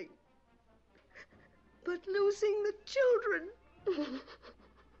anything but losing the children.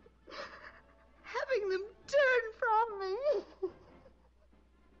 Having them turn from me.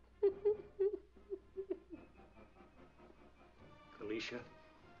 Alicia,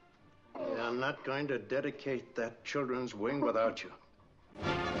 I'm not going to dedicate that children's wing without you.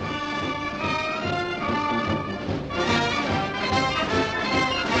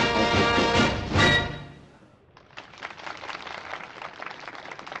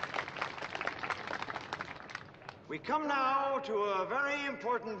 We come now to a very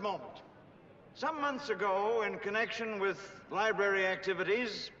important moment. Some months ago, in connection with library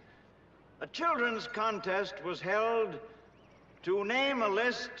activities, a children's contest was held to name a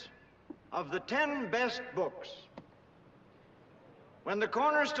list of the 10 best books. When the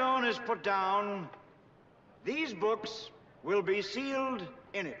cornerstone is put down, these books will be sealed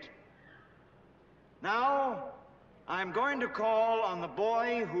in it. Now, I'm going to call on the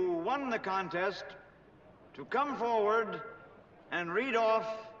boy who won the contest to come forward and read off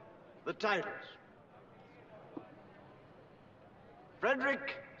the titles.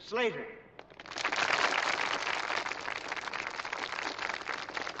 Frederick Slater.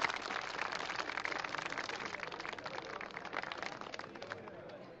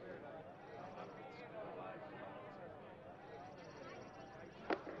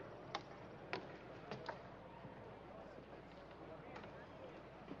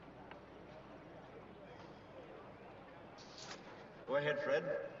 Go ahead, Fred.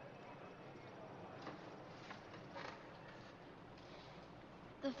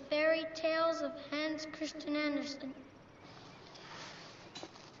 The Fairy Tales of Hans Christian Andersen.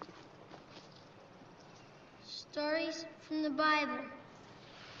 Stories from the Bible.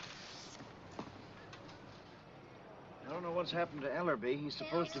 I don't know what's happened to Ellerby. He's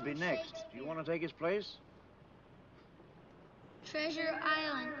supposed to be next. Do you want to take his place? Treasure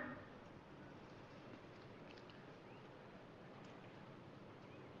Island.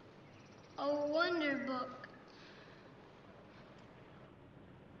 A Wonder Book.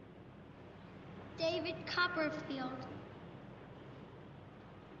 David Copperfield.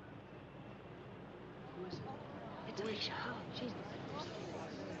 Who is it? It's Alicia. She's...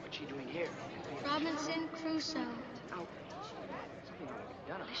 What's she doing here? Robinson Crusoe. Oh, something ought to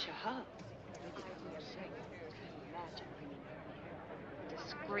be done. Alicia, huh? Look at her for a second. Imagine bringing her here.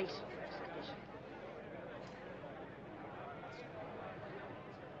 Disgraceful exhibition.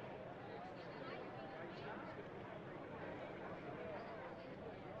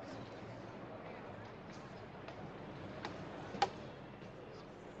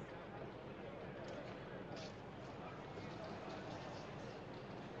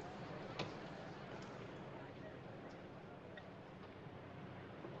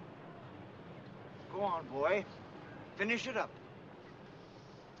 Go on, boy. Finish it up.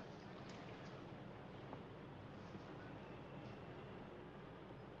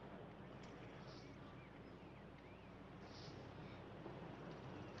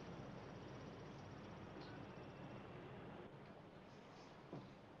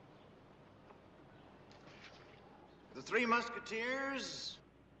 The Three Musketeers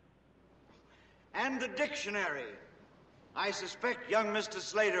and the dictionary. I suspect young Mr.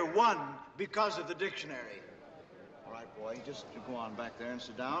 Slater won because of the dictionary. All right, boy, just go on back there and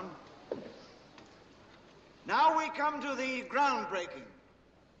sit down. Now we come to the groundbreaking.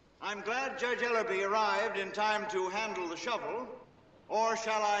 I'm glad Judge Ellerby arrived in time to handle the shovel, or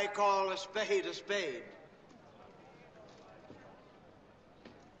shall I call a spade a spade?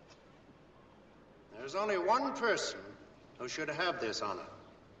 There's only one person who should have this honor.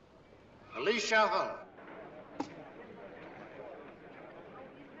 Alicia Hull.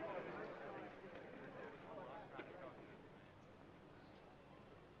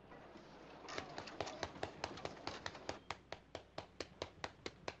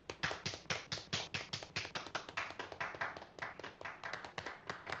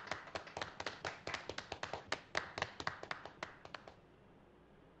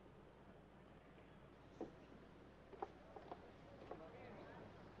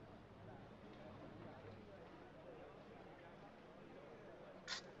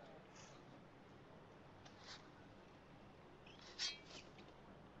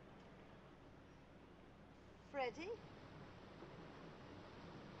 Freddie,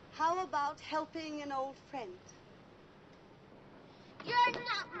 how about helping an old friend? You're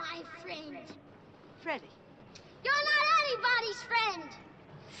not my friend. Freddie. You're not everybody's friend.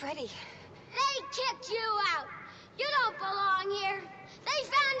 Freddie. They kicked you out. You don't belong here. They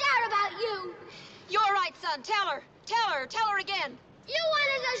found out about you. You're right, son. Tell her. Tell her again. You want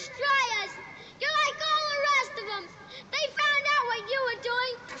to destroy us. You're like all the rest of them. They found out what you were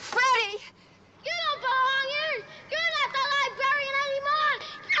doing. Freddie! You don't belong here. You're not the librarian anymore.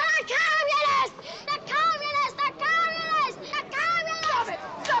 You're a communist. The communist. The communist. The communist. Stop it.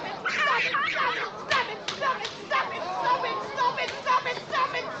 Stop it. Stop it. Stop it. Stop it. Stop it. Stop it. Stop it. Stop it.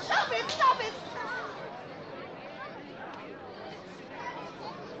 Stop it. Stop it. Stop it. Stop it.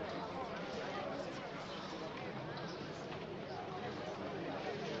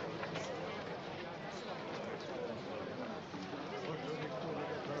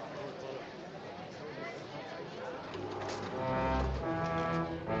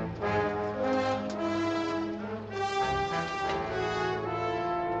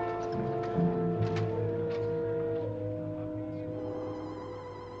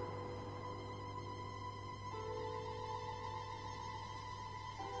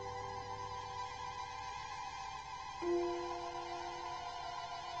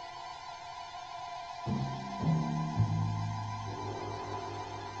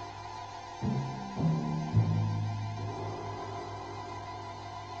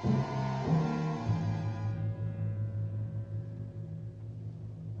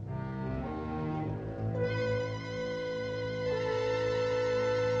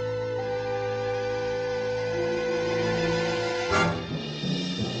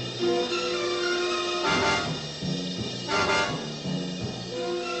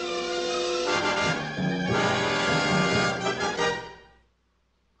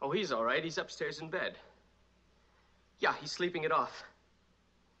 Oh, he's all right. He's upstairs in bed. Yeah, he's sleeping it off.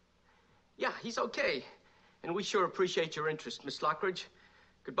 Yeah, he's okay. And we sure appreciate your interest, Miss Lockridge.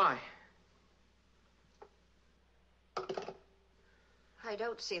 Goodbye. I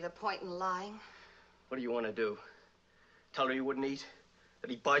don't see the point in lying. What do you want to do? Tell her he wouldn't eat? That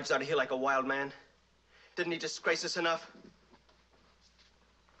he barged out of here like a wild man? Didn't he disgrace us enough?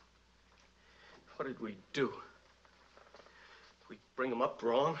 What did we do? We bring him up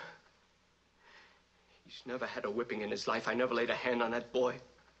wrong? He's never had a whipping in his life. I never laid a hand on that boy.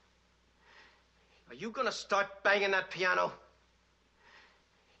 Are you gonna start banging that piano?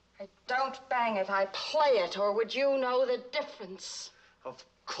 I don't bang it, I play it, or would you know the difference? Of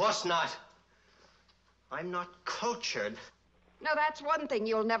course not. I'm not cultured. No, that's one thing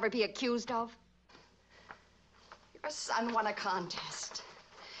you'll never be accused of. Your son won a contest.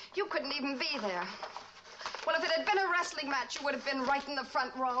 You couldn't even be there. Well, if it had been a wrestling match, you would have been right in the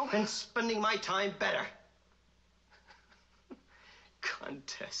front row. Been spending my time better.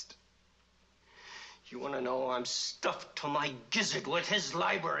 Contest. You want to know I'm stuffed to my gizzard with his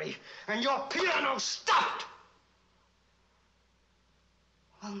library, and your piano stuffed!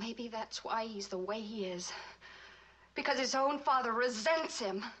 Well, maybe that's why he's the way he is. Because his own father resents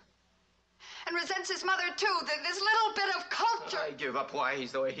him. And resents his mother, too. This little bit of culture. I give up why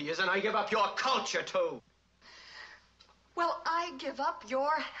he's the way he is, and I give up your culture, too. Well, I give up your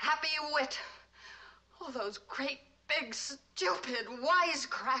happy wit. All those great, big, stupid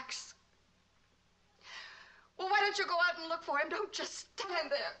wisecracks. Well, why don't you go out and look for him? Don't just stand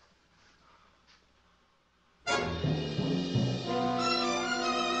there.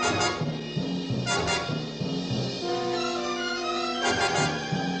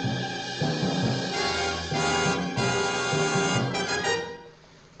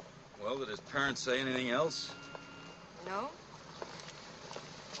 Well, did his parents say anything else? No.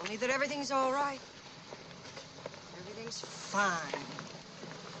 Only that everything's all right. Everything's fine.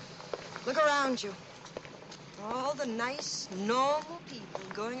 Look around you. All the nice, normal people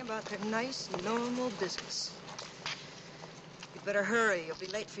going about their nice, normal business. You better hurry. You'll be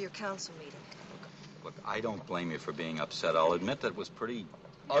late for your council meeting. Look, I don't blame you for being upset. I'll admit that it was pretty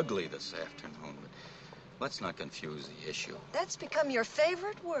ugly this afternoon, but let's not confuse the issue. That's become your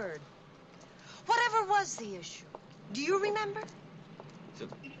favorite word. Whatever was the issue? Do you remember?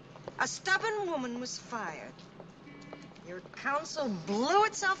 A stubborn woman was fired. Your council blew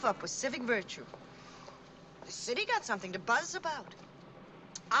itself up with civic virtue. The city got something to buzz about.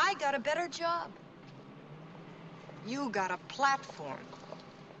 I got a better job. You got a platform.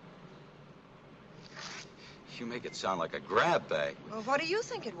 You make it sound like a grab bag. Well, what do you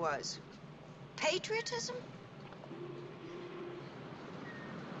think it was? Patriotism?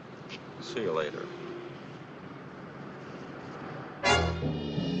 See you later.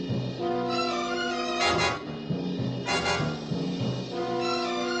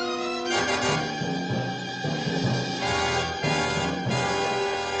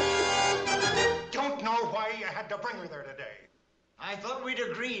 Don't know why you had to bring her there today.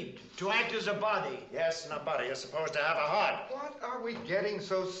 agreed to act as a body. Yes, and a body is supposed to have a heart. What are we getting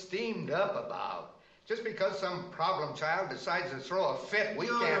so steamed up about? Just because some problem child decides to throw a fit, we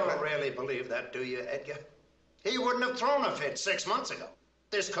you can't... don't really believe that, do you, Edgar? He wouldn't have thrown a fit 6 months ago.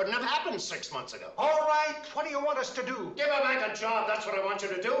 This couldn't have happened 6 months ago. All right, what do you want us to do? Give her back a job, that's what I want you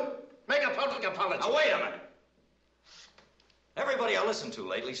to do. Make a public apology. Now, wait a minute. Everybody I listen to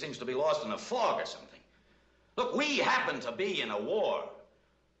lately seems to be lost in a fog or something. Look, we happen to be in a war.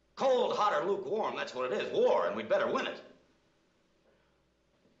 Cold, hot, or lukewarm, that's what it is, war, and we'd better win it.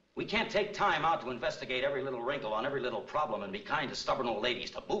 We can't take time out to investigate every little wrinkle on every little problem and be kind to stubborn old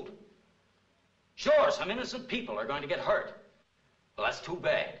ladies to boot. Sure, some innocent people are going to get hurt. Well, that's too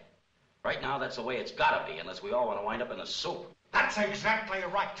bad. Right now, that's the way it's gotta be, unless we all want to wind up in the soup. That's exactly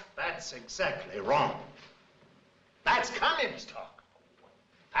right. That's exactly wrong. That's communist talk.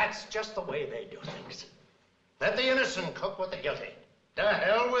 That's just the way they do things. Let the innocent cook with the guilty. To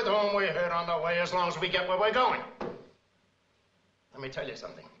hell with whom we hurt on the way as long as we get where we're going. Let me tell you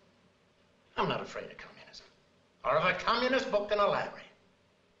something. I'm not afraid of communism. Or of a communist book in a library.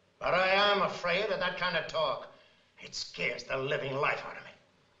 But I am afraid of that kind of talk. It scares the living life out of me.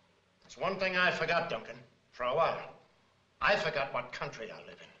 There's one thing I forgot, Duncan, for a while. I forgot what country I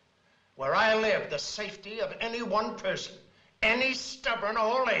live in. Where I live, the safety of any one person, any stubborn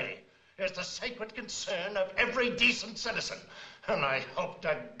old lady, is the sacred concern of every decent citizen. And I hope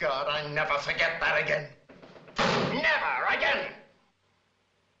to God I never forget that again. Never again!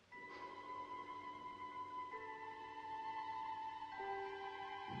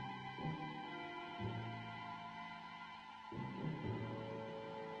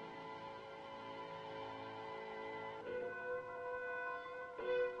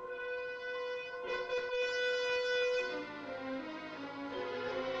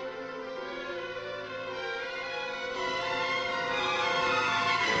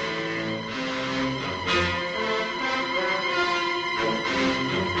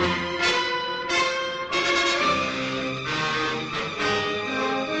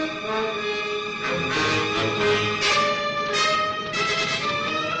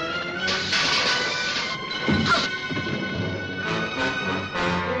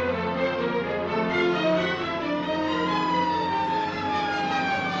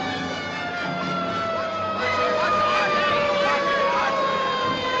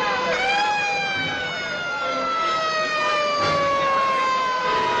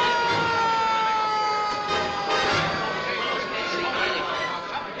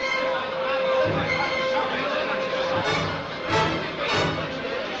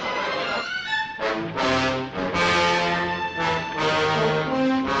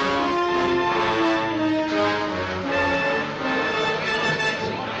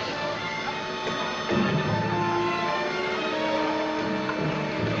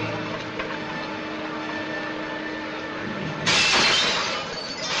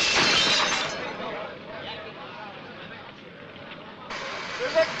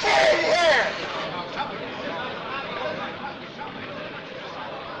 There's a kid here!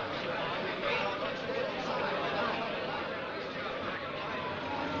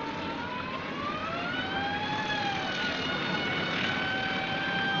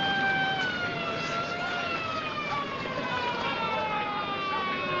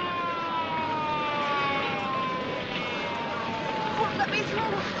 Oh, let me through,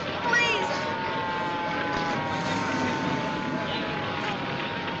 please.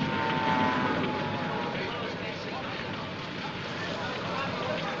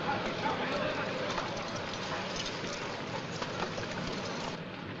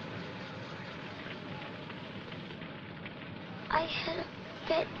 I had a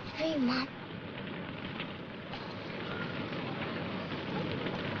bad dream, Mom.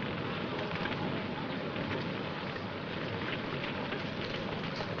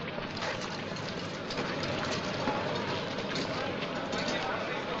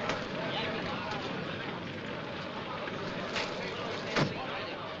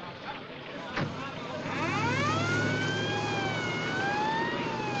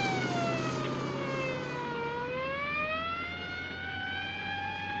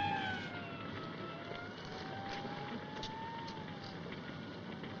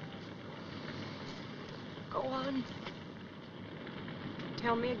 Go on.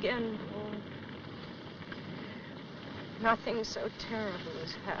 Tell me again, Paul. Nothing so terrible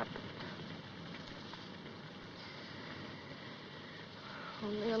has happened.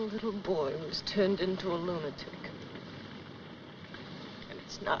 Only a little boy was turned into a lunatic. And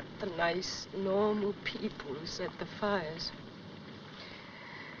it's not the nice, normal people who set the fires.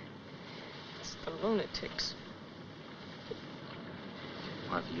 It's the lunatics.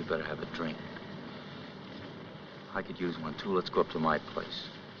 Martha, you better have a drink. I could use one, too. Let's go up to my place.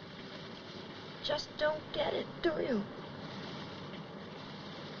 Just don't get it, do you?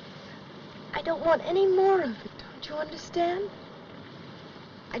 I don't want any more of it, don't you understand?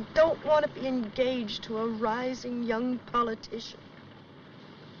 I don't want to be engaged to a rising young politician.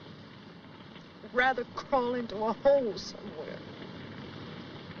 I'd rather crawl into a hole somewhere.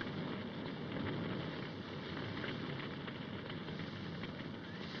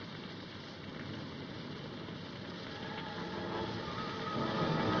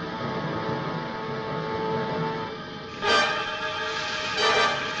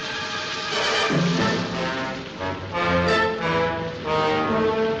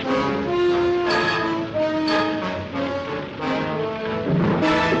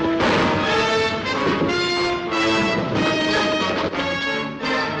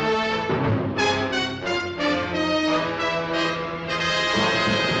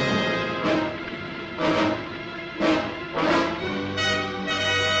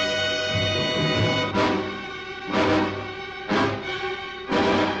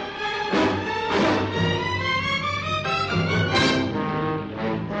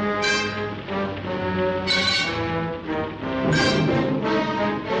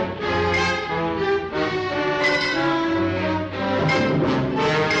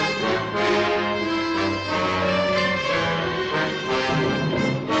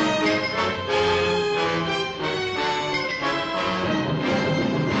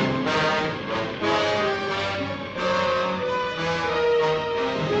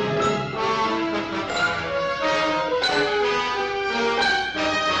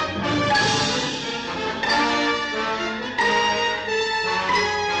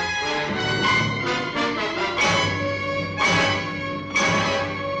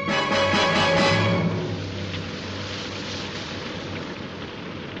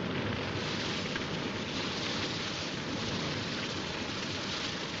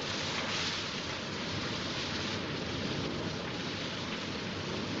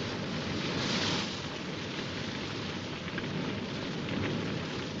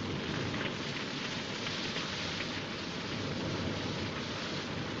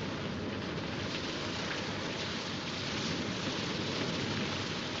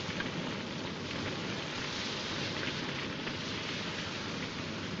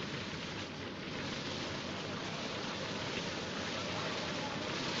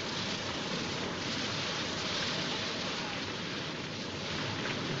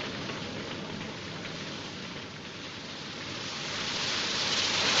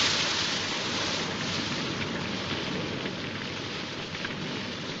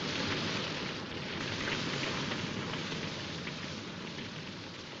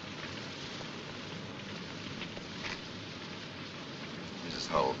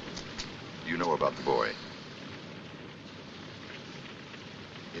 Hull, you know about the boy.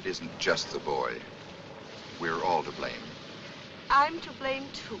 It isn't just the boy. We're all to blame. I'm to blame,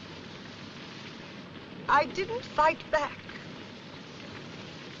 too. I didn't fight back.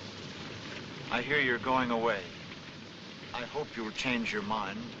 I hear you're going away. I hope you'll change your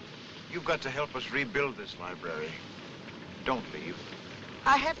mind. You've got to help us rebuild this library. Don't leave.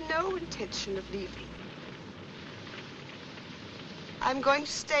 I have no intention of leaving. I'm going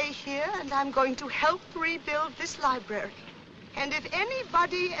to stay here, and I'm going to help rebuild this library. And if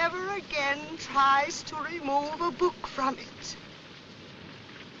anybody ever again tries to remove a book from it,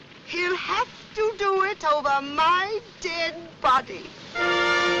 he'll have to do it over my dead body.